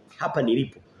uhuru hapa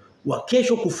nilipo. Wa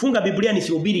kesho kufunga Biblia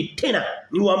nisihubiri tena,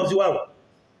 ni uamuzi wangu.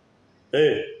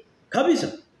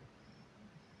 Kabisa.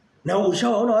 Na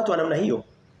ushawaona watu wa namna hiyo.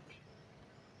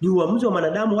 Ni uamuzi wa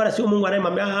mwanadamu wala sio Mungu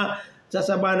anayemwambia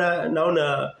sasa bwana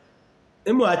naona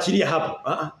hebu aachilie hapo.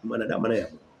 Mwanadamu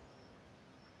anaye.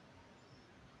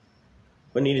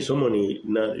 Kwani hili somo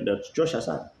linatuchosha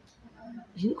sana.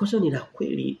 Kwa sababu ni la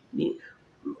kweli,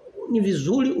 ni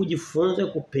vizuri ujifunze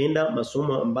kupenda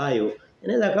masomo ambayo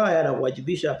yanaweza kawa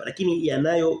yanakuwajibisha hapa lakini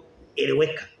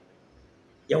yanayoeleweka.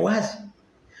 Ya wazi.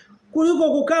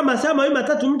 Kuliko kukaa masaa mawili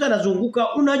matatu mtu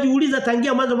anazunguka unajiuliza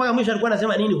tangia mwanzo mpaka mwisho alikuwa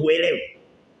anasema nini huelewi.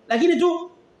 Lakini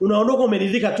tu unaondoka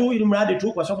umeridhika tu ili mradi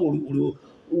tu kwa sababu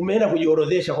umeenda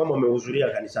kujiorodhesha kwamba umehudhuria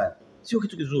kanisani. Sio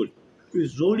kitu kizuri.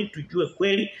 Vizuri tujue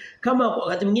kweli kama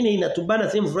wakati mwingine inatubana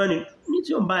sehemu fulani ni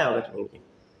sio mbaya wakati mwingine.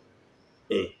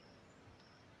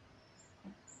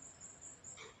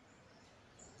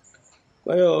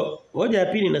 Kwa hiyo hoja ya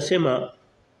pili nasema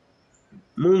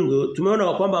Mungu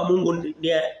tumeona kwamba Mungu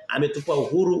ndiye ametupa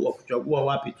uhuru wa kuchagua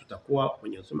wapi tutakuwa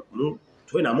kwenye usema Mungu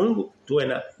tuwe na Mungu tuwe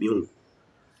na miungu.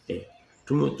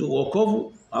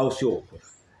 Wokovu au sio wokovu.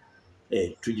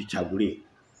 Tujichagulie.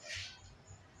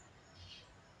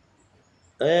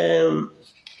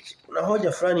 Kuna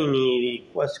hoja fulani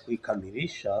nilikuwa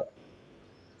sikuikamilisha.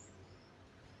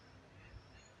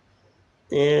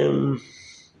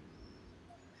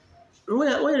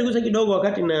 Wewe niligusa kidogo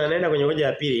wakati naenda kwenye hoja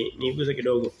ya pili, niligusa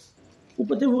kidogo.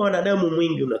 Upotevu wa wanadamu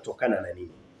mwingi unatokana na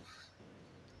nini?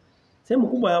 Sehemu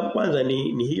kubwa ya kwanza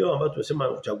ni hiyo ambayo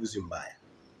tunasema uchaguzi mbaya.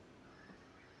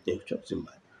 Uchaguzi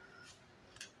mbaya.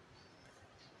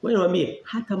 Wewe niambie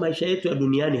hata maisha yetu ya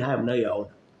duniani haya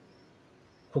mnayoyaona.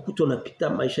 Kwa kuto unapita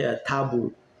maisha ya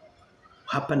tabu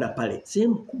hapa na pale.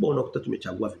 Sehemu kubwa unakuta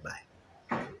tumechagua vibaya.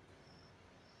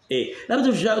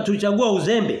 Labda tulichagua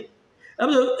uzembe.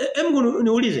 Labda hebu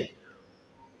niulize.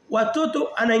 Watoto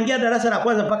anaingia darasa la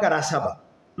kwanza mpaka la 7.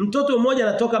 Mtoto mmoja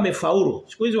anatoka amefaulu.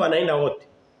 Siku hizi wanaenda wote.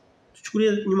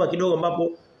 Tuchukulie nyuma kidogo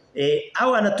ambapo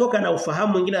au anatoka na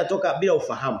ufahamu, mwingine anatoka bila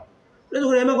ufahamu. Unaweza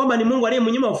kuniambia kwamba ni Mungu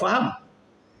aliyemnyima ufahamu?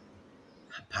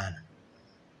 Hapana.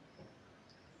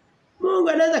 Mungu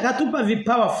anaweza katupa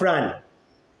vipawa fulani.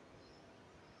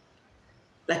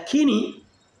 Lakini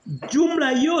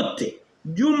jumla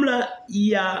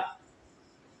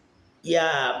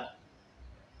ya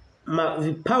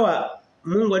vipawa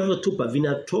Mungu alivyotupa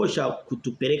vinatosha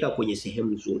kutupeleka kwenye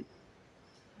sehemu nzuri.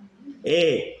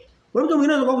 Kuna mtu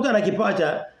mwingine anakuwa kutana na kipawa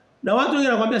cha na watu wengine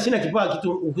wanakuambia sina kipawa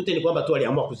kitu ukute ni kwamba tu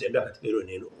aliamua kuzembea katika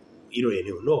hilo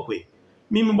eneo. No kweli.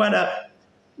 Mimi bwana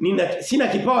sina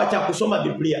kipawa cha kusoma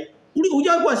Biblia.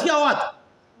 Hujawahi kuwasikia watu?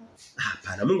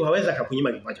 Hapana, Mungu hawezi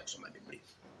akakunyima kipawa cha kusoma Biblia.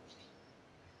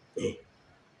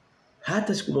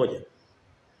 Hata siku moja.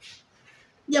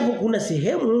 Japo kuna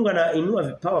sehemu Mungu anainua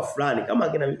vipawa fulani kama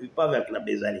kina vipawa vya kina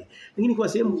Bezali. Lakini kwa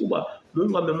sehemu kubwa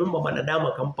Mungu amemuumba mwanadamu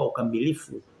akampa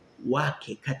ukamilifu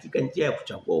wake katika njia ya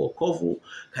kuchagua wokovu,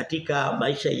 katika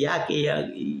maisha yake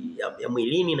ya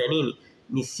mwilini na nini.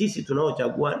 Ni sisi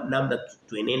tunaochagua namna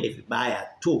tuenende vibaya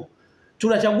tu.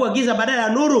 Tunachagua giza badala ya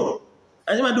nuru.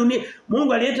 Anasema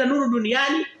Mungu alileta nuru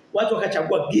duniani, watu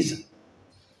wakachagua giza.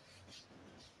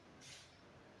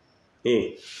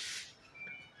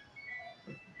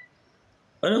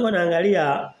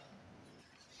 Wanaangalia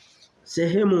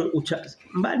sehemu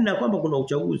mbali na kwamba kuna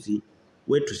uchaguzi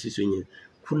wetu sisi wenyewe.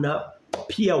 Kuna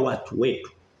pia watu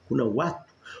wetu. Kuna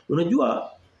watu.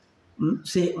 Unajua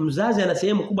mzazi ana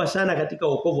sehemu kubwa sana katika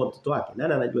wokovu wa mtoto wake.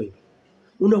 Nani anajua hivi?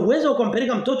 Unaweza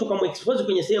ukampeleka mtoto kama expose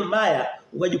kwenye sehemu mbaya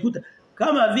ukajikuta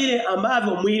kama vile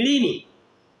ambavyo mwilini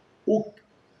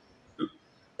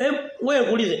wewe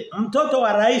kuulize mtoto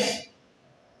wa rais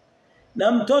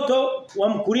na mtoto wa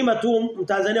mkulima tu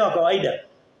Mtanzania wa kawaida.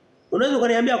 Unaweza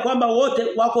kuniambia kwamba wote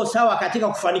wako sawa katika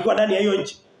kufanikiwa ndani ya hiyo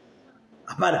nchi?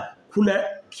 Hapana,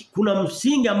 kuna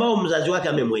msingi ambao mzazi wake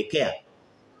amemwekea.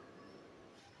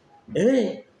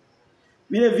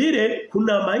 Vile vile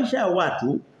kuna maisha ya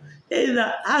watu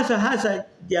hasa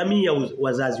jamii ya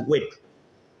wazazi wetu.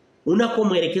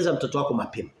 Unakomwelekeza mtoto wako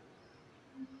mapema.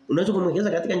 Unaweza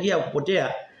kumwelekeza katika njia ya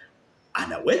kupotea,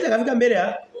 anaweza kafika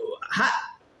mbele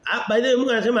by the way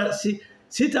Mungu anasema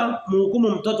sitamhukumu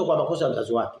mtoto kwa makosa ya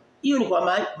mzazi wake. Hiyo ni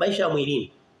kwa maisha ya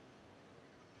mwilini.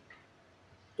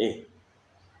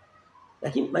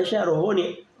 Lakini maisha ya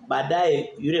rohoni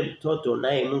baadaye yule mtoto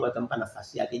naye Mungu atampa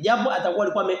nafasi yake. Japo atakuwa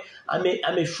alikuwa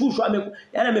ameshushwa,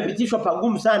 yani amepitishwa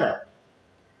pagumu sana.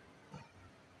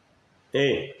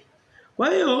 Kwa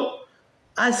hiyo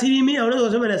asilimia unaweza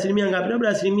kusema ni asilimia ngapi? Labda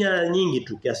asilimia nyingi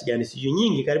tu kiasi gani? Sijui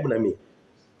nyingi karibu na mimi.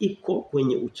 Iko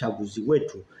kwenye uchaguzi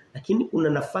wetu. Lakini kuna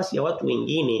nafasi ya watu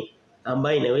wengine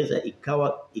ambayo inaweza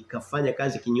ikafanya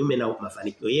kazi kinyume na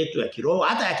mafanikio yetu ya kiroho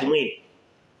hata ya kimwili.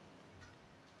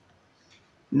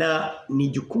 Na ni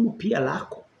jukumu pia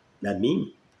lako na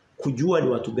mimi kujua ni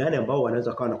watu gani ambao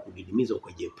wanaweza kawa na kudidimiza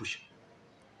ukajiepusha.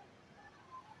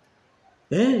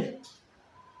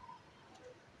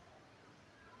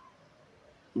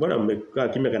 Mbona mmekaa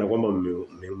kimya kana kwamba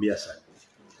mmeumia sana?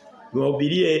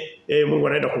 Niwahubirie Mungu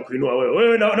anaenda kukuinua wewe.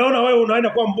 Wewe naona wewe unaenda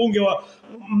kuwa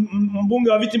mbunge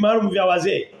wa viti maalum vya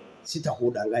wazee.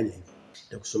 Sitakudanganya hivi.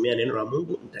 Nitakusomea neno la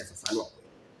Mungu, nitafafanua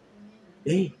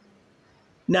kweli.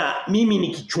 Na mimi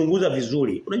nikichunguza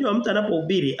vizuri. Unajua mtu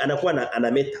anapohubiri anakuwa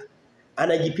anameta.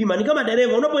 Anajipima. Ni kama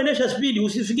dereva unapoendesha speed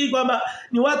usifikiri kwamba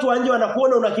ni watu wa nje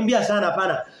wanakuona unakimbia sana,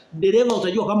 hapana. Dereva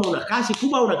utajua kama una kasi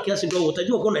kubwa au una kiasi ndogo,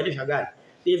 utajua kama unaendesha gari.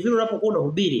 Ndivyo unapokuwa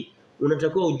unahubiri,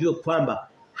 unatakiwa ujue kwamba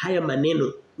haya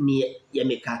maneno ni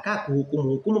yamekaa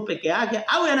hukumu peke yake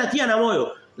au yanatia na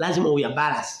moyo, lazima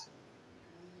uyabalance.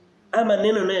 Haya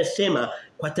maneno yanayosema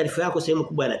kwa taarifa yako sehemu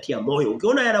kubwa yanatia moyo.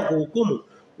 Ukiona yanakuhukumu,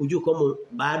 ujue kama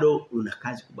bado una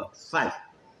kazi kubwa kufanya.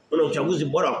 Una uchaguzi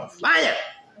bora wa kufanya.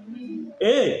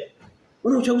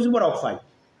 Una uchaguzi bora wa kufanya.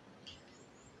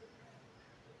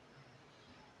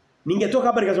 Ningetoka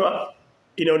hapa nikasema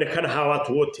inaonekana hawa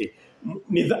watu wote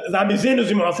ni dhambi zenu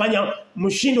zimewafanya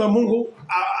mshindi wa Mungu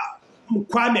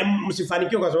mkwame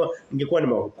msifanikiwe, kwa sababu ningekuwa ni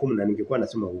mahukumu na ningekuwa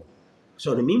nasema huo.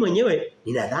 So ni mimi mwenyewe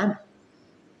nina dhambi.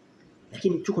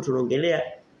 Lakini tunaongelea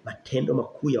matendo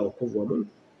makuu ya wokovu wa Mungu.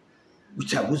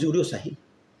 Uchaguzi ulio sahihi.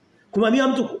 Kumwambia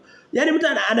mtu, yani mtu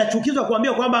anachukizwa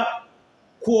kuambia kwamba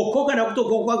kuokoka na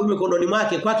kutokuokoka kwa mikononi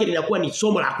mwake kwake linakuwa ni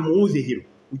somo la kumuudhi hilo.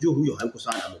 Ujue huyo hayuko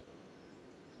sawa na Mungu.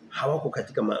 Hawako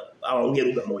katika hawaongee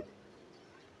lugha moja.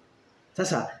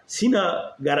 Sasa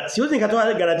siwezi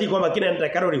nikatoa garantii kwamba kila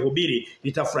nitakalo lihubiri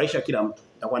litafurahisha kila mtu.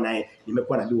 Nitakuwa naye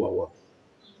nimekuwa nabii wa uongo.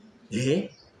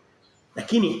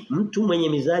 Lakini mtu mwenye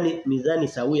mizani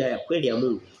sawia ya kweli ya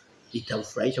Mungu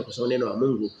itamfurahisha, kwa sababu neno la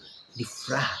Mungu ni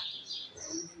furaha.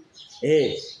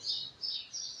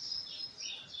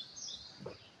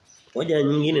 Hoja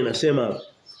nyingine nasema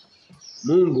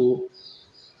Mungu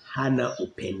hana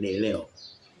upendeleo.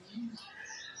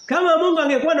 Kama Mungu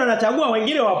angekuwa anachagua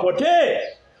wengine wapotee,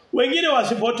 wengine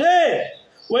wasipotee,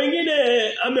 wengine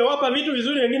amewapa vitu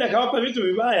vizuri, wengine akawapa vitu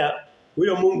vibaya,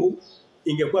 huyo Mungu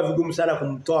ingekuwa vigumu sana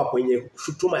kumtoa kwenye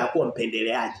shutuma ya kuwa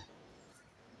mpendeleaji.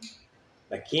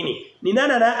 Lakini ni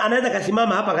nani anaweza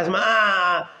kasimama hapa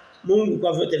akasema Mungu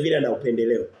kwa vyote vile ana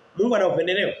upendeleo? Mungu ana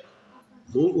upendeleo?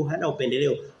 Mungu hana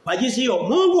upendeleo. Kwa jinsi hiyo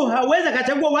Mungu hawezi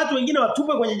kachagua watu wengine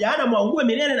watupe kwenye jehanamu waungue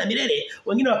milele na milele,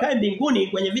 wengine wakae mbinguni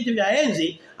kwenye viti vya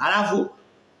enzi, alafu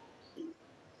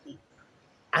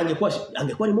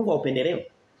angekuwa ni Mungu wa upendeleo.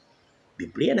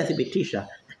 Biblia inathibitisha,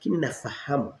 lakini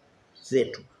nafahamu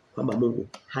zetu kwamba Mungu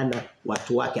hana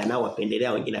watu wake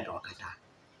anaowapendelea wengine akawakataa.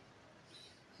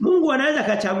 Mungu anaweza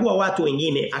kachagua watu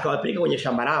wengine akawapeleka kwenye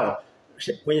shamba lao,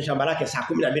 kwenye shamba lake saa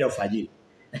 12 alfajiri.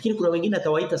 Lakini kuna wengine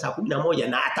atawaita saa 11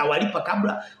 na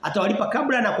atawalipa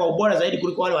kabla na kwa ubora zaidi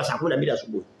kuliko wale wa saa 12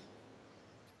 asubuhi.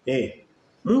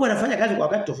 Mungu anafanya kazi kwa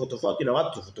wakati tofauti tofauti na watu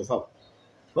tofauti tofauti.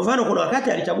 Kwa mfano kuna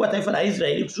wakati alichagua taifa la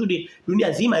Israeli kusudi dunia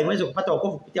nzima iweze kupata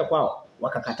wokovu kupitia kwao,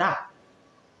 wakakataa.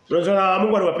 Unasema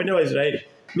Mungu anawapendelea Waisraeli.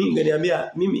 Mimi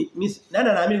ningeniambia mimi nani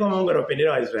anaamini kwamba Mungu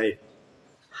anawapendelea Waisraeli?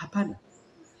 Hapana.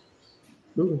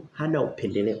 Mungu hana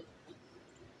upendeleo.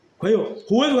 Kwa hiyo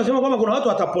huwezi kusema kwamba kuna watu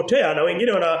watapotea na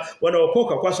wengine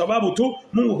wanaokoka kwa sababu tu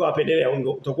Mungu kawapendelea.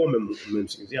 Utakuwa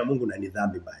umemsingizia Mungu na ni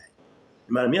dhambi mbaya.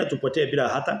 Maana mimi tupotee bila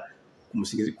hata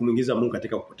kumuingiza Mungu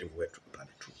katika upotevu wetu pale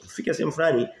tu. Kufika sehemu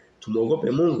fulani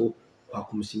tumuogope Mungu kwa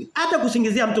kumsingizia. Hata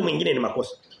kusingizia mtu mwingine ni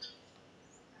makosa.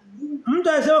 Mtu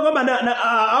anasema kwamba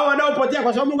hao wanaopotea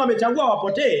kwa sababu Mungu amechagua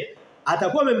wapotee,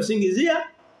 atakuwa amemsingizia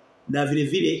na vile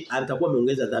vile atakuwa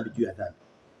ameongeza dhambi juu ya dhambi.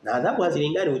 Na adhabu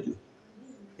hazilingani ujue.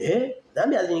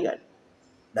 Dhambi hazilingani.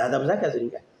 Na adhabu zake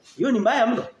hazilingani. Hiyo ni mbaya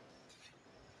mno.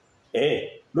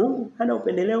 Mungu hana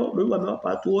upendeleo. Mungu amewapa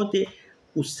watu wote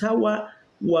usawa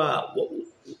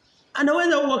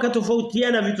anaweza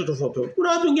wakatofautiana vitu tofauti. Kuna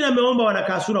watu wengine ameomba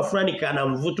wanakaa sura fulani kana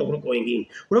mvuto kuliko wengine.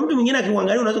 Kuna mtu mwingine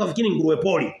akiangalia unaweza kufikiri nguruwe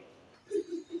poli.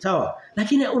 Sawa?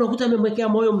 Lakini unakuta amemwekea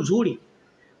moyo mzuri.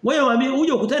 Wewe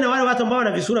uje ukutane na wale watu ambao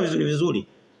wana visura vizuri.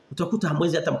 Utakuta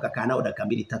hamwezi hata mkakaa nao dakika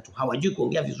 2-3. Hawajui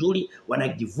kuongea vizuri,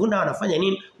 wanajivuna, wanafanya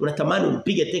nini? Unatamani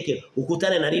umpige teke,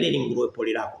 ukutane na lile nguruwe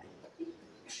poli lako.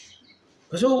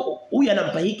 Kwa sababu huyu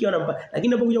anampa hiki, anampa,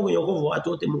 lakini unapokuja kwenye wokovu watu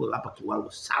wote Mungu hapa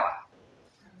kiwango sawa.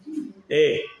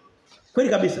 Kweli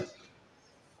kabisa.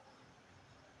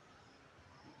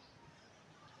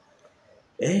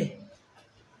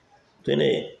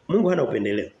 Tuone Mungu hana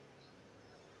upendeleo.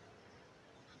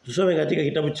 Tusome katika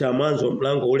kitabu cha Mwanzo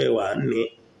mlango ule wa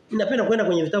 4. Ninapenda kwenda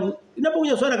kwenye vitabu.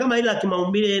 Inapokuja swala kama ile la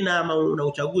kimaumbile na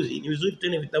uchaguzi, ni vizuri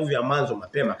tuone vitabu vya Mwanzo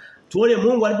mapema. Tuone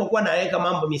Mungu alipokuwa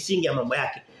anaweka misingi ya mambo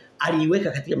yake,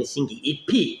 aliiweka katika misingi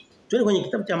ipi. Tuone kwenye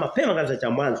kitabu cha mapema kabisa cha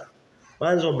Mwanzo.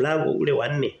 Mwanzo mlango ule wa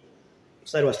 4.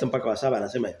 Mstari wa 6 mpaka wa 7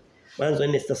 anasema hivi. Mwanzo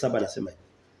 4:6-7 anasema hivi.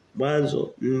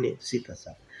 Mwanzo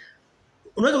 4:6-7.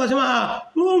 Unaweza kusema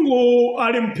Mungu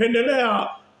alimpendelea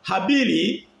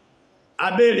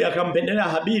Abeli akampendelea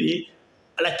Habili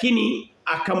lakini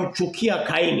akamchukia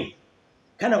Kaini.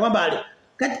 Kana kwamba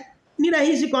ni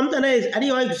rahisi kwa mtu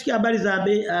aliyewahi kusikia habari za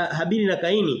Habili na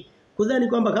Kaini kudhani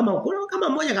kwamba kama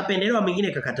mmoja kapendelewa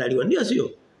mwingine kakataliwa. Ndio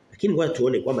sio? Lakini ngoja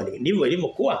tuone kwamba ndivyo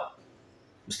ilivyokuwa.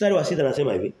 Mstari wa 6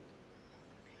 anasema hivi.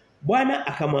 Bwana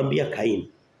akamwambia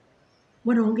Kaini.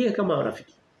 Bwana ongea kama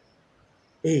marafiki.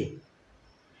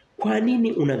 Kwa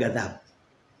nini una ghadhabu?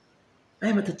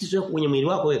 Haya matatizo yako kwenye mwili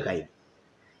wako wewe Kaini.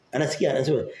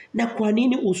 Anasema na kwa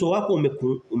nini uso wako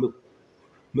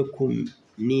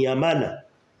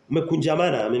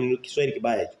umekunjamana Kiswahili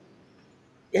kibaya hicho.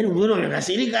 Yaani unaona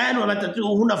unakasirika, yaani matatizo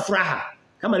huna furaha.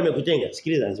 Kama nimekutenga,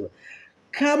 sikiliza anasema.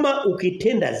 Kama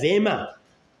ukitenda vema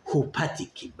hupati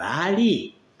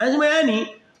kibali. Anasema yani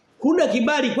huna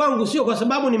kibali kwangu sio kwa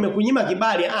sababu nimekunyima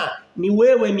kibali, ni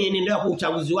wewe mienendo yako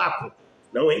uchaguzi wako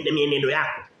na wewe mienendo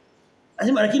yako.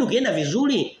 Anasema lakini ukienda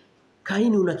vizuri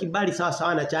Kaini una kibali sawa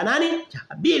sawa na cha nani? Cha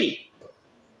Habili.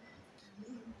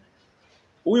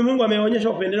 Huyu Mungu ameonyesha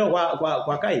upendeleo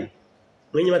kwa Kaini.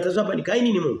 Mwenye matatizo hapa ni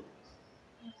Kaini ni Mungu.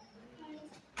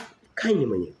 Kaini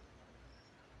mwenyewe.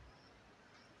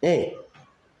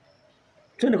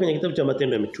 Twende kwenye kitabu cha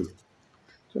Matendo ya Mitume.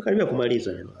 Karibia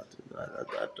kumaliza neno.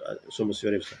 Somo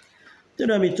sio refu sana.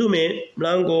 Matendo ya Mitume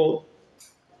mlango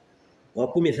wa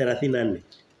 10:34.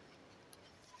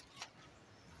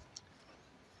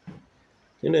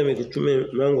 Matendo ya Mitume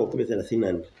mlango wa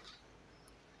 10:34.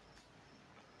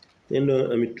 Matendo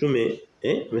ya Mitume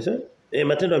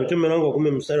Matendo ya Mitume mlango wa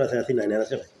 10 mstari wa 34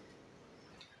 anasema.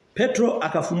 Petro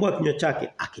akafumbua kinywa chake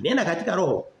akinena katika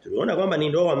roho. Tuliona kwamba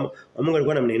ni roho wa Mungu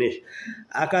alikuwa anamnenesha.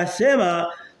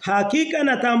 Akasema hakika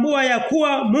natambua ya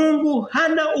kuwa Mungu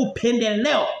hana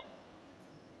upendeleo.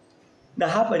 Na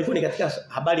hapa ilikuwa ni katika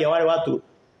habari ya wale watu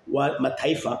wa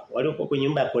mataifa waliokuwa kwenye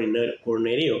nyumba ya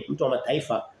Kornelio, mtu wa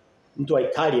mataifa, mtu wa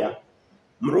Italia,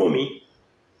 Mrumi,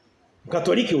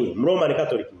 Mkatoliki huyo, Mroma ni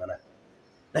Katoliki maana.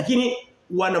 Lakini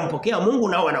wanampokea Mungu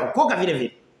na wanaokoka vile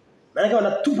vile. Maana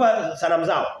wanatupa sanamu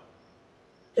zao.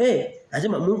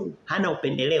 Lazima Mungu hana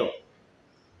upendeleo.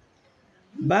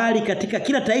 Bali katika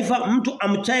kila taifa mtu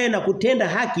amchaye na kutenda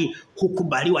haki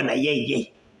hukubaliwa na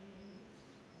yeye.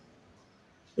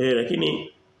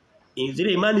 Lakini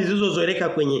zile imani zilizozoeleka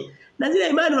kwenye na zile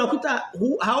imani unakuta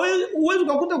huwezi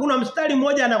kukuta kuna mstari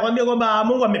mmoja anakuambia kwamba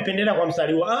Mungu amependelea kwa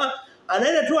mstari huo.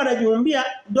 Anaenda tu anajiumbia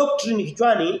doctrine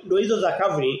kichwani ndio hizo za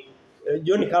Calvin,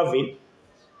 John Calvin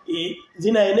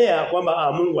zinaenea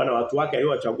kwamba Mungu ana watu wake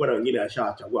aliowachagua na wengine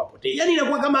ashawachagua potee. Yaani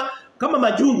inakuwa kama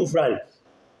majungu fulani.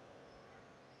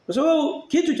 Kwa sababu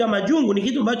kitu cha majungu ni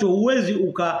kitu ambacho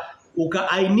huwezi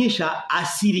ukaainisha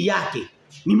asili yake.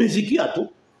 Nimesikia tu.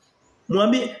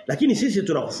 Mwambie lakini sisi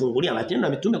tunakufungulia Matendo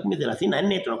ya Mitume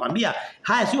 10:34 tunakwambia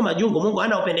haya sio majungu, Mungu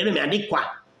hana upendeleo, imeandikwa.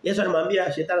 Yesu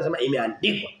anamwambia shetani anasema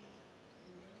imeandikwa.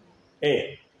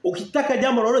 Ukitaka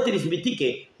jambo lolote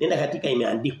lithibitike nenda katika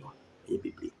imeandikwa kwenye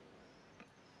Biblia.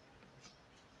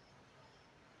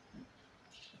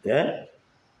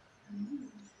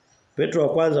 Petro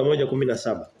wa kwanza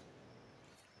 1:17.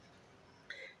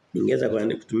 Ningeweza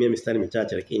kutumia mistari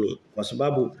michache lakini kwa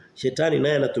sababu shetani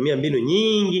naye anatumia mbinu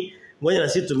nyingi, ngoja na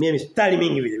sisi tutumie mistari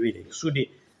mingi vile vile.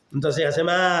 Kusudi mtu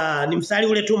asema ni mstari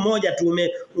ule tu mmoja tu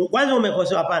kwanza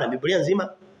umekosewa. Hapana, Biblia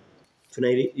nzima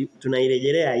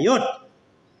tunairejelea yote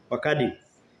kwa kadri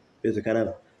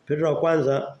iwezekanavyo. Petro wa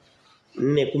kwanza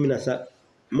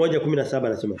 1:17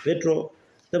 anasema Petro,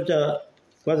 kitabu cha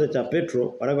kwanza cha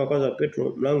Petro, waraka wa kwanza wa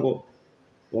Petro mlango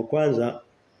wa kwanza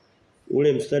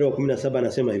ule mstari wa 17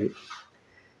 anasema hivi.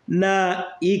 Na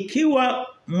ikiwa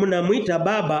mnamuita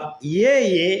baba,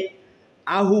 yeye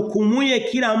ahukumuye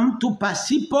kila mtu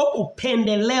pasipo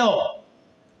upendeleo.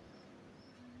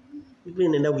 Biblia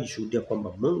inaenda kujishuhudia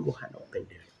kwamba Mungu hana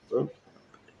upendeleo.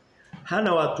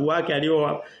 Hana watu wake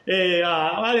alio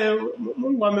wale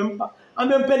Mungu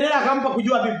amempendelea akampa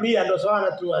kujua Biblia ndio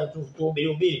sawa tu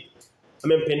tuhubiri.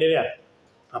 Amempendelea.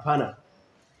 Hapana.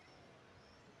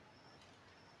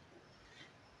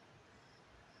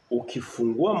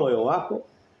 Ukifungua moyo wako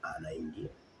anaingia.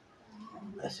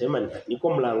 Nasema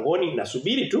niko mlangoni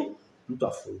nasubiri tu mtu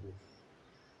afungue.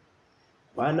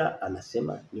 Bwana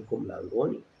anasema niko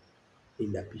mlangoni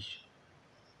ninabisha.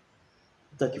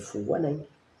 Utakifungua na ingia.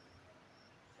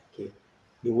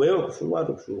 Ni wewe kufungua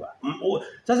au kufungua.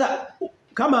 Sasa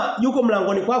kama yuko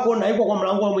mlangoni kwako na yuko kwa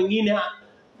mlango mwingine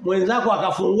mwenzako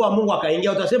akafungua Mungu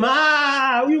akaingia utasema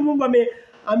huyu Mungu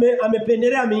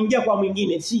amependelea ameingia kwa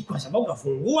mwingine. Si kwa sababu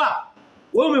kafungua.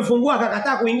 Wewe umefungua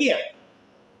akakataa kuingia.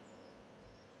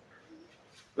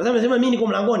 Sasa amesema mimi niko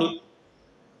mlangoni.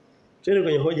 Twende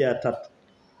kwenye hoja ya 3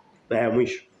 na ya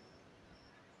mwisho.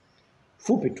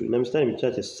 Fupi tu na mstari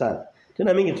michache sana.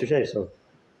 Tena mingi tushaisoma.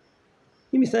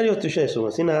 Hii mistari yote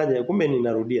tushaisoma. Sina haja kumbe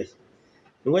ninarudia.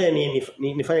 Ngoja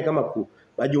nifanye kama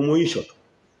majumuisho tu.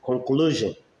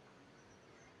 Conclusion.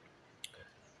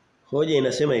 Hoja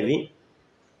inasema hivi.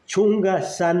 Chunga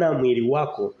sana mwili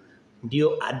wako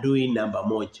ndio adui namba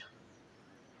 1.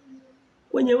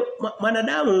 Kwenye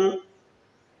mwanadamu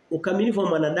ukamilifu wa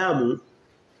mwanadamu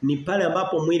ni pale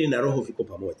ambapo mwili na roho viko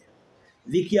pamoja.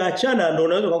 Vikiachana ndio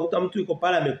unaweza kukuta mtu yuko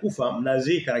pale amekufa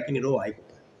mnazika lakini roho haiko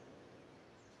pale.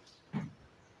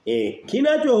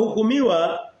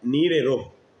 Kinachohukumiwa ni ile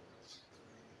roho.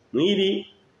 Mwili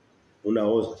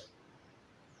unaoza.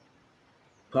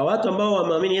 Kwa watu ambao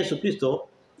wameamini Yesu Kristo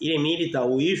ile miili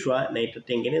itahuishwa na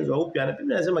itatengenezwa upya. Na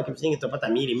Biblia inasema kimsingi tutapata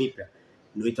miili mipya.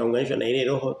 Ndio itaunganishwa na ile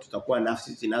roho, tutakuwa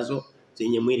nafsi zinazo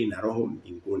zenye mwili na roho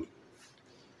mbinguni.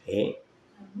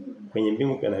 Kwenye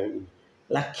mbingu kana mbinguni.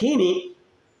 Lakini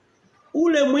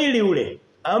ule mwili ule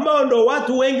ambao ndo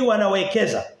watu wengi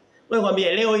wanawekeza. Wewe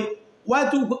kwambie leo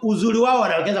watu uzuri wao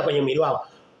wanawekeza kwenye mwili wao.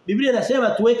 Biblia inasema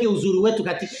tuweke uzuri wetu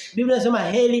katika. Biblia inasema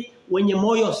heri wenye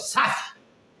moyo safi.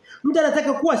 Mtu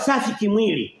anataka kuwa safi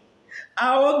kimwili.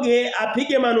 Aoge,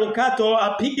 apige manukato,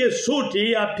 apige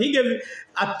suti,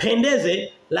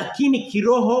 apendeze lakini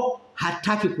kiroho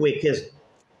hataki kuwekeza.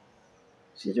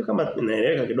 Sio kama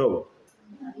inaeleweka kidogo.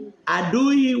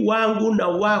 Adui wangu na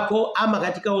wako ama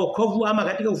katika wokovu ama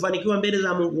katika kufanikiwa mbele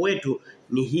za Mungu wetu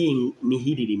ni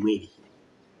hili limwili.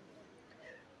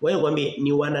 Wewe kwambie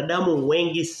ni wanadamu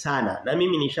wengi sana na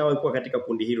mimi nishawahi kuwa katika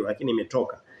kundi hilo lakini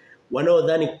nimetoka.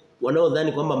 Wanaodhani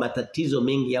wanaodhani kwamba matatizo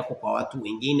mengi yako kwa watu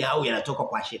wengine au yanatoka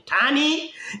kwa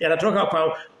shetani, yanatoka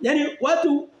kwa yani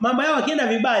watu mambo yao yakienda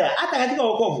vibaya hata katika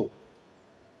wokovu.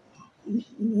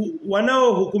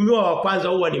 Wanaohukumiwa wa kwanza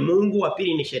huwa ni Mungu, wa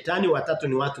pili ni shetani, wa tatu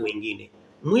ni watu wengine.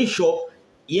 Mwisho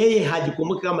yeye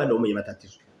hajikumbuki kama ndio mwenye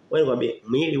matatizo. Wewe nikwambie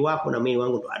mwili wako na mwili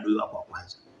wangu ndio adui wako wa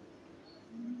kwanza.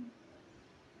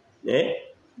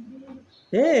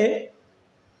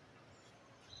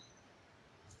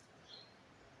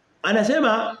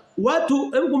 Anasema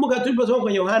watu, hebu kumbuka tuliposoma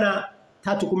kwenye Yohana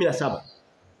 3:17.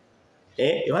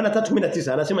 Yohana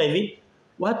 3:19 anasema hivi,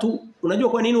 watu unajua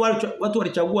kwa nini watu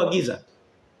walichagua giza?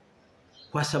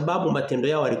 Kwa sababu matendo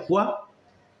yao yalikuwa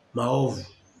maovu.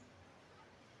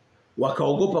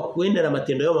 Wakaogopa kuenda na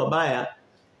matendo yao mabaya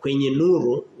kwenye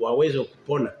nuru waweze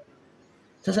kupona.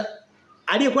 Sasa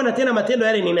aliyekuwa na tena matendo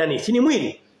yale ni nani? Si ni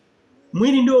mwili.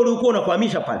 Mwili ndio uliokuwa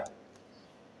unakuhamisha pale.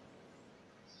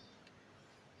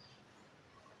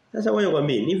 Sasa wewe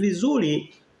kwambie ni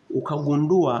vizuri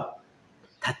ukagundua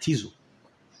tatizo.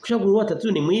 Ukishagundua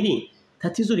tatizo ni mwili,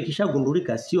 tatizo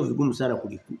likishagundulika sio vigumu sana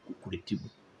kulitibu.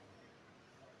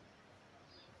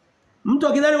 Mtu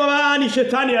akidhani kwamba ni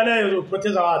shetani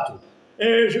anayepoteza watu.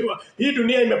 Hii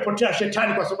dunia imepotea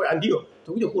shetani kwa sababu ndio.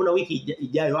 Tutakuja kuona wiki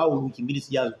ijayo au wiki mbili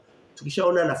zijazo.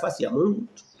 Tukishaona nafasi ya Mungu,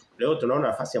 leo tunaona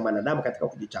nafasi ya mwanadamu katika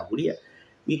kujichagulia.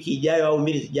 Wiki ijayo au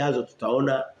mbili zijazo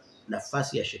tutaona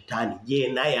nafasi ya shetani. Je,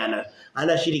 naye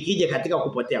anashirikije katika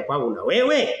kupotea kwangu na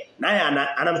wewe? Naye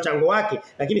ana mchango wake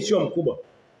lakini sio mkubwa.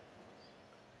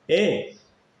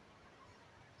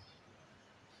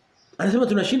 Anasema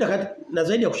tunashinda na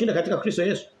zaidi ya kushinda katika Kristo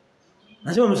Yesu.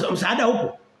 Anasema msaada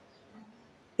upo.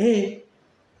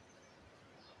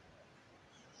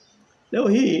 Leo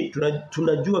hii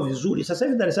tunajua vizuri. Sasa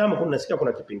hivi Dar es Salaam nasikia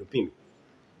kuna kipindupindu.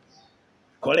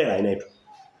 Kolera inaitwa.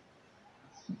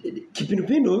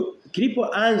 Kipindupindu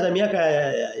kilipoanza miaka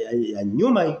ya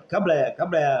nyuma kabla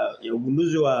ya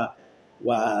ugunduzi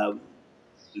wa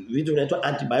vitu vinaitwa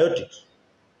antibiotics.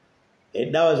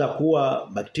 Dawa za kuua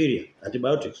bakteria,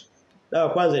 antibiotics. Dawa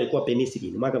kwanza ilikuwa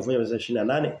penicillin mwaka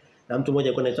 1928 na mtu mmoja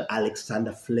alikuwa anaitwa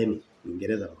Alexander Fleming,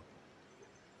 Uingereza.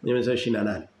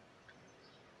 1928.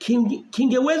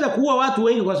 Kingeweza kuua watu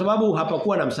wengi kwa sababu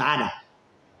hapakuwa na msaada.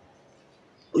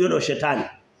 Huyo ndio shetani.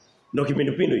 Ndio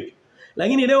kipindupindu hicho.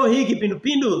 Lakini leo hii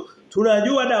kipindupindu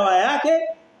tunajua dawa yake,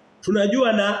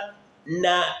 tunajua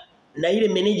na ile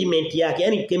management yake.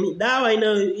 Yaani dawa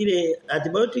ile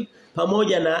antibiotic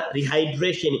pamoja na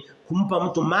rehydration, kumpa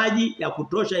mtu maji ya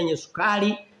kutosha yenye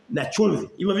sukari na chumvi.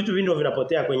 Hivyo vitu vingi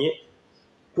vinapotea kwenye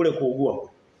kule kuugua.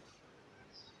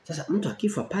 Sasa mtu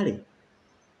akifa pale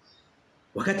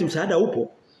wakati msaada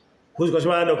upo, huwezi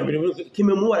kusema ndio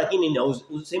kimemuua lakini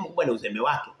sehemu kubwa ni uzembe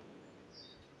wake.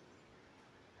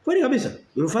 Kweli kabisa.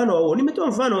 Ni mfano huo. Nimetoa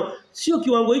mfano sio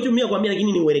kiwango hicho 100 kwa 100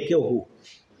 lakini ni uelekeo huu.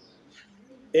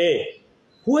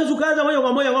 Huwezi kaanza moja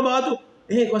kwa moja kwamba watu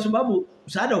kwa sababu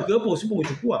msaada ukiwepo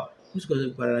usipokuchukua huwezi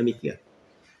kulalamikia.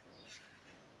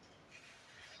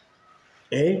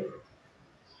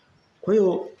 Kwa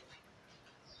hiyo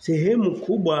sehemu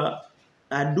kubwa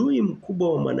adui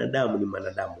mkubwa wa mwanadamu ni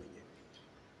mwanadamu mwenyewe.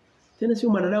 Tena sio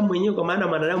mwanadamu mwenyewe kwa maana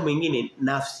mwanadamu mwingine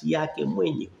nafsi yake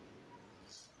mwenyewe.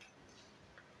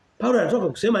 Paulo anatoka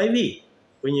kusema hivi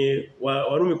kwenye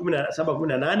Warumi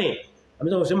 17:18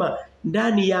 ameweza kusema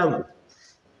ndani yangu.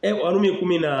 Warumi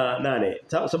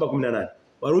 18:7:18.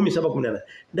 Warumi 7:18.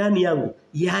 Ndani yangu,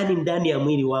 yani ndani ya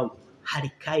mwili wangu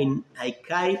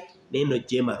haikai neno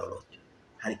jema lolote.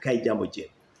 Halikai jambo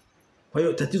jema. Kwa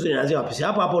hiyo tatizo linaanzia wapi?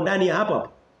 Hapo ndani ya hapo.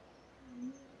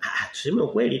 Tuseme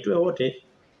ukweli tuwe wote.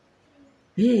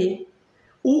 Hivi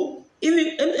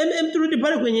turudi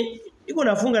pale kwenye niko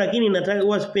nafunga lakini nataka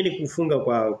huwa sipendi kufunga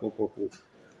kwa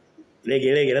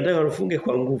lege. Nataka nifunge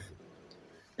kwa nguvu.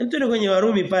 Tuende kwenye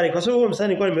Warumi pale kwa sababu msanii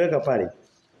nilikuwa nimeweka pale.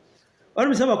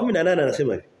 Warumi 7:18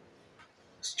 anasema hivi.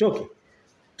 Usichoke.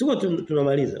 Tuko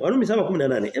tunamaliza. Warumi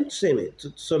 7:18.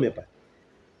 Tusome pale.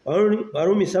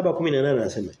 Warumi 7:18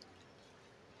 anasema.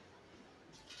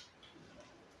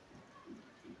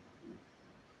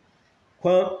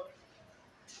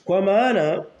 Kwa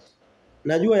maana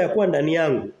najua ya kuwa ndani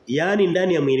yangu, yani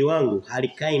ndani ya mwili wangu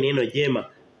halikai neno jema.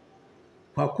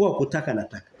 Kwa kuwa kutaka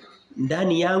nataka.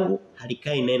 Ndani yangu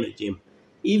halikai neno jema.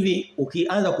 Hivi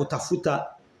ukianza kutafuta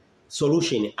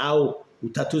solution au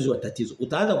utatuzi wa tatizo,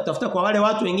 utaanza kutafuta kwa wale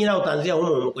watu wengine au utaanzia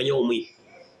humo kwenye mwili.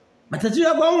 Matatizo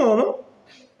yako humo.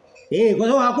 Kwa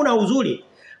sababu hakuna uzuri.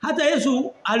 Hata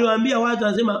Yesu aliwaambia watu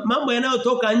anasema mambo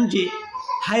yanayotoka nje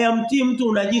hayamtii mtu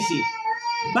unajisi.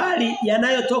 Bali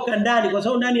yanayotoka ndani kwa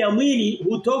sababu ndani ya mwili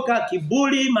hutoka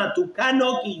kiburi,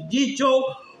 matukano, kijicho,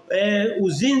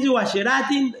 uzinzi,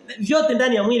 uasherati, vyote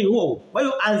ndani ya mwili huo. Kwa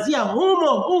hiyo anzia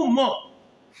humo.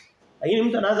 Lakini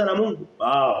mtu anaanza na Mungu.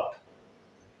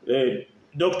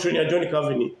 Doctrine ya John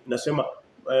Calvin inasema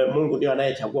Mungu ndiye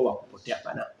anayechagua wa kupotea.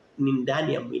 Hapana, ni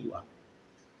ndani ya mwili wako.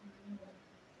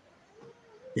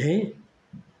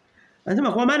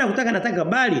 Anasema kwa maana kutaka nataka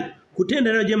bali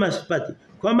kutenda leo jema sipati.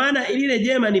 Kwa maana lile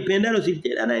jema nipendalo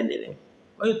silitenda naendelea.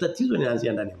 Kwa hiyo tatizo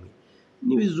linaanzia ndani ya mwili.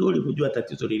 Ni vizuri kujua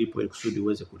tatizo lilipo ili kusudi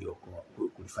uweze kuliokoa,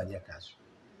 kulifanyia kazi.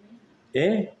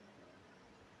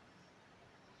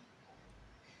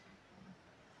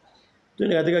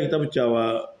 Tuende katika kitabu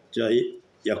cha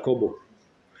Yakobo.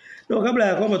 Na kabla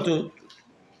ya Yakobo tu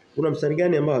kuna mstari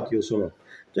gani ambao hatuosoma?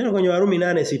 Tuende kwenye Warumi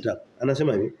 8:6.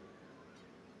 Anasema hivi.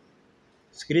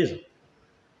 Sikiliza.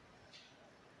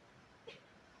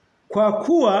 Kwa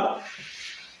kuwa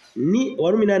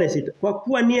Warumi 8:6. Kwa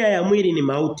kuwa nia ya mwili ni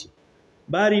mauti,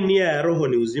 bali nia ya roho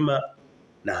ni uzima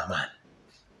na amani.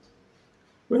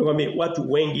 Wewe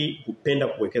watu wengi hupenda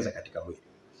kuwekeza katika mwili.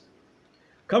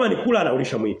 Kama ni kula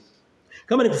anaulisha mwili.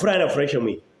 Kama ni kufurahi anafurahisha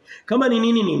mwili. Kama ni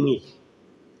nini ni mwili.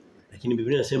 Lakini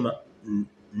Biblia inasema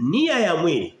nia ya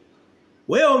mwili,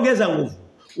 wewe ongeza nguvu,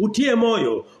 utie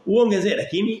moyo, uongezee,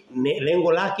 lakini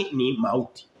lengo lake ni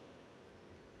mauti.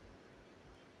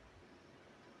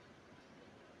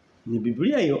 Ni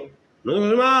Biblia hiyo.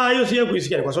 Unasema hiyo sio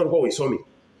kuisikia kwa sababu kwa uisomi.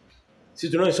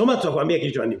 Sisi tunaoisoma tutakwambia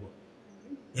kilichoandikwa.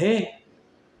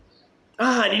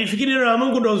 Nilifikiri neno la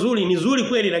Mungu ndio zuri, ni zuri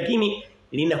kweli, lakini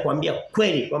linakwambia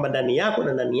kweli kwamba ndani yako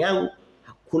na ndani yangu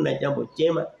hakuna jambo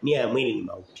jema, nia ya mwili ni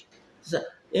mauti. Sasa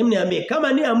hem niambie,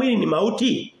 kama nia ya mwili ni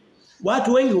mauti,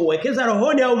 watu wengi huwekeza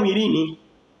rohoni au mwilini?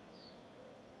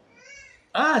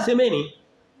 Semeni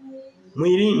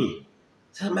mwilini.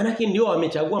 Sasa maana yake ndio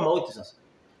wamechagua mauti sasa.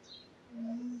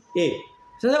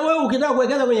 Sasa wewe ukitaka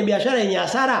kuwekeza kwenye biashara yenye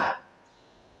hasara,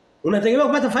 unategemea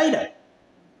kupata faida?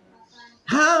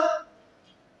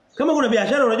 Kama kuna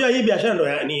biashara unajua hii biashara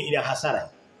ndio ni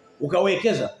hasara.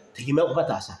 Ukawekeza, tegemea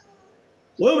kupata hasara.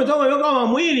 Wewe umetoka kama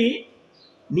mwili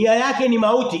nia yake ni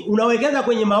mauti, unawekeza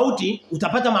kwenye mauti,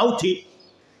 utapata mauti.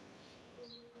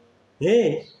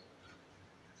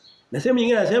 Na sehemu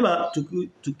nyingine anasema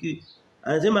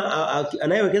anasema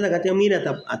anayewekeza katika mwili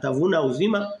atavuna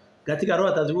uzima, katika roho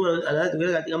atavuna,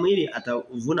 anayewekeza katika mwili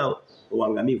atavuna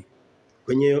uangamivu.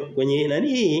 Kwenye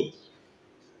nani?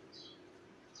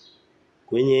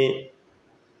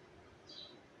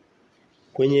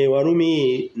 Kwenye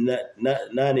Warumi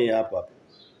 8 hapa.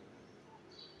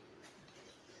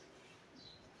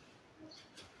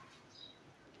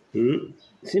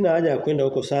 Sina haja ya kwenda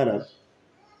huko sana.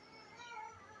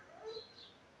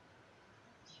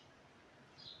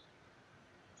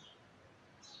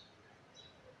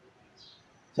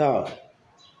 Sawa.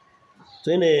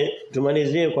 Twende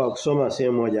tumalizie kwa kusoma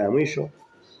sehemu moja ya mwisho.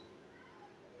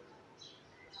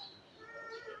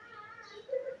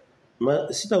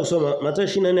 Sita usoma Mathayo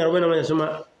 24:41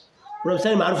 anasema kuna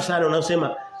mstari maarufu sana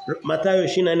unaosema Mathayo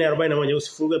 24:41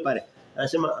 usifungue pale.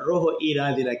 Anasema roho i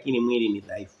radhi lakini mwili ni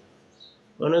dhaifu.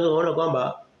 Unaweza kuona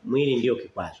kwamba mwili ndio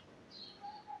kikwazo.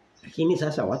 Lakini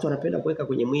sasa watu wanapenda kuweka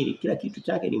kwenye mwili, kila kitu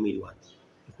chake ni mwili wake.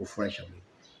 Ni kufurahisha mwili.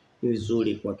 Ni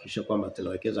vizuri kuhakikisha kwamba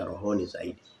tunawekeza rohoni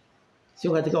zaidi.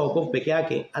 Sio katika wokovu peke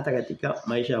yake, hata katika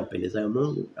maisha ya kupendezayo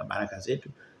Mungu na baraka zetu.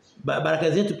 Baraka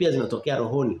zetu pia zinatokea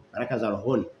rohoni, baraka za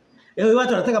rohoni.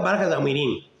 Watu wanataka baraka za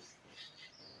mwilini.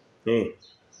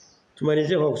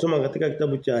 Tumalizie kwa kusoma katika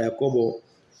kitabu cha Yakobo.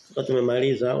 Sasa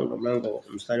tumemaliza ndo mlango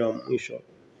mstari wa mwisho.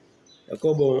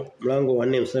 Yakobo mlango wa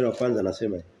 4 mstari wa kwanza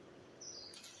anasema.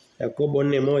 Yakobo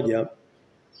 4:1.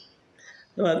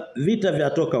 Na vita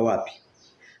vyatoka wapi?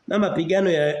 Na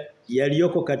mapigano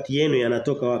yaliyoko kati yenu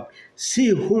yanatoka wapi?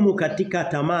 Si humu katika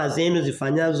tamaa zenu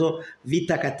zifanyazo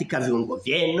vita katika viungo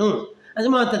vyenu.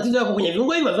 Lazima matatizo yako kwenye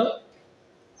viungo hivyo.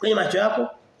 Kwenye macho yako,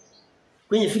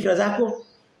 kwenye fikra zako,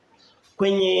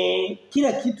 kwenye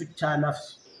kila kitu cha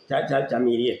nafsi, cha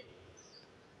miili.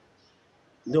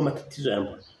 Ndio matatizo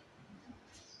yangu.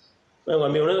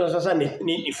 Wewe unaweza sasa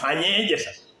nifanyeje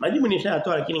sasa? Majibu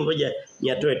nishatoa lakini ngoja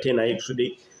niatoe tena ili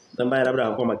kusudi ambaye labda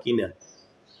hakuwa makini.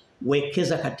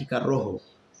 Wekeza katika roho,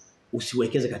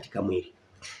 usiwekeze katika mwili.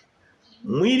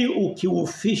 Mwili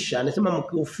ukiufisha, anasema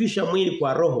mkiufisha mwili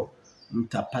kwa roho,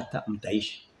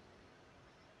 mtaishi.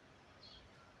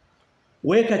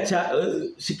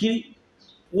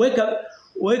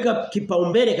 Weka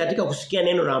kipaumbele katika kusikia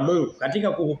neno la Mungu,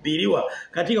 katika kuhubiriwa,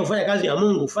 katika kufanya kazi ya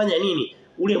Mungu, fanya nini?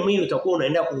 Ule mwili utakuwa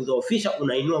unaenda kudhoofisha,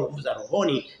 unainua nguvu za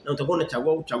rohoni na utakuwa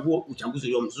unachagua uchaguzi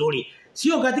ulio mzuri.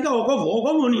 Sio katika wokovu.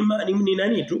 Wokovu ni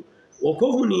nani tu?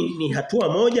 Wokovu ni hatua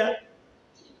moja.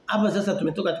 Hapa sasa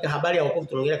tumetoka katika habari ya wokovu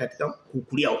tunaongelea katika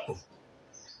kukulia wokovu.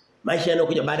 Maisha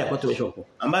yanayokuja baada ya kuwa tumeshaokoka.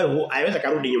 Ambayo haiwezi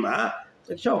karudi nyuma.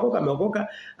 Akishaokoka ameokoka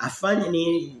afanye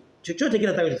ni chochote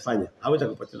kile atakachofanya, hawezi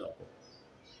kupoteza wokovu.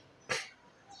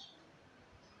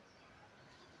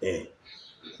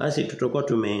 Basi tutakuwa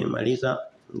tumemaliza.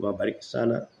 Mungu awabariki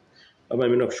sana. Baba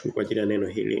mimi nakushukuru kwa ajili ya neno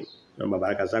hili. Naomba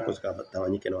baraka zako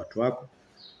zikatawanyike na watu wako.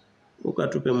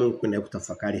 Ukatupe Mungu kwenda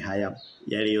kutafakari haya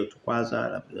yale yote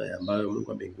kwanza ambayo Mungu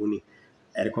wa mbinguni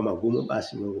yalikuwa magumu,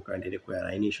 basi Mungu kaendelee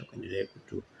kuyarainisha, kaendelee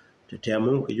kututetea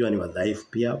Mungu kujua ni wadhaifu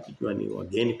pia, kujua ni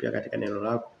wageni pia katika neno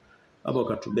lako. Baba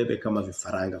ukatubebe kama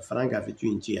vifaranga. Faranga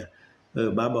havijui njia.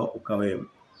 Wewe Baba ukawe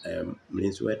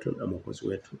mlinzi wetu na mwokozi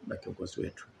wetu na kiongozi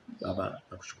wetu. Baba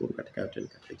nakushukuru katika yote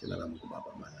katika jina la Mungu Baba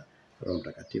maana Roho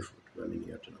Mtakatifu tunaamini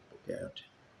yote na kupokea yote.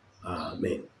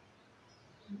 Amen.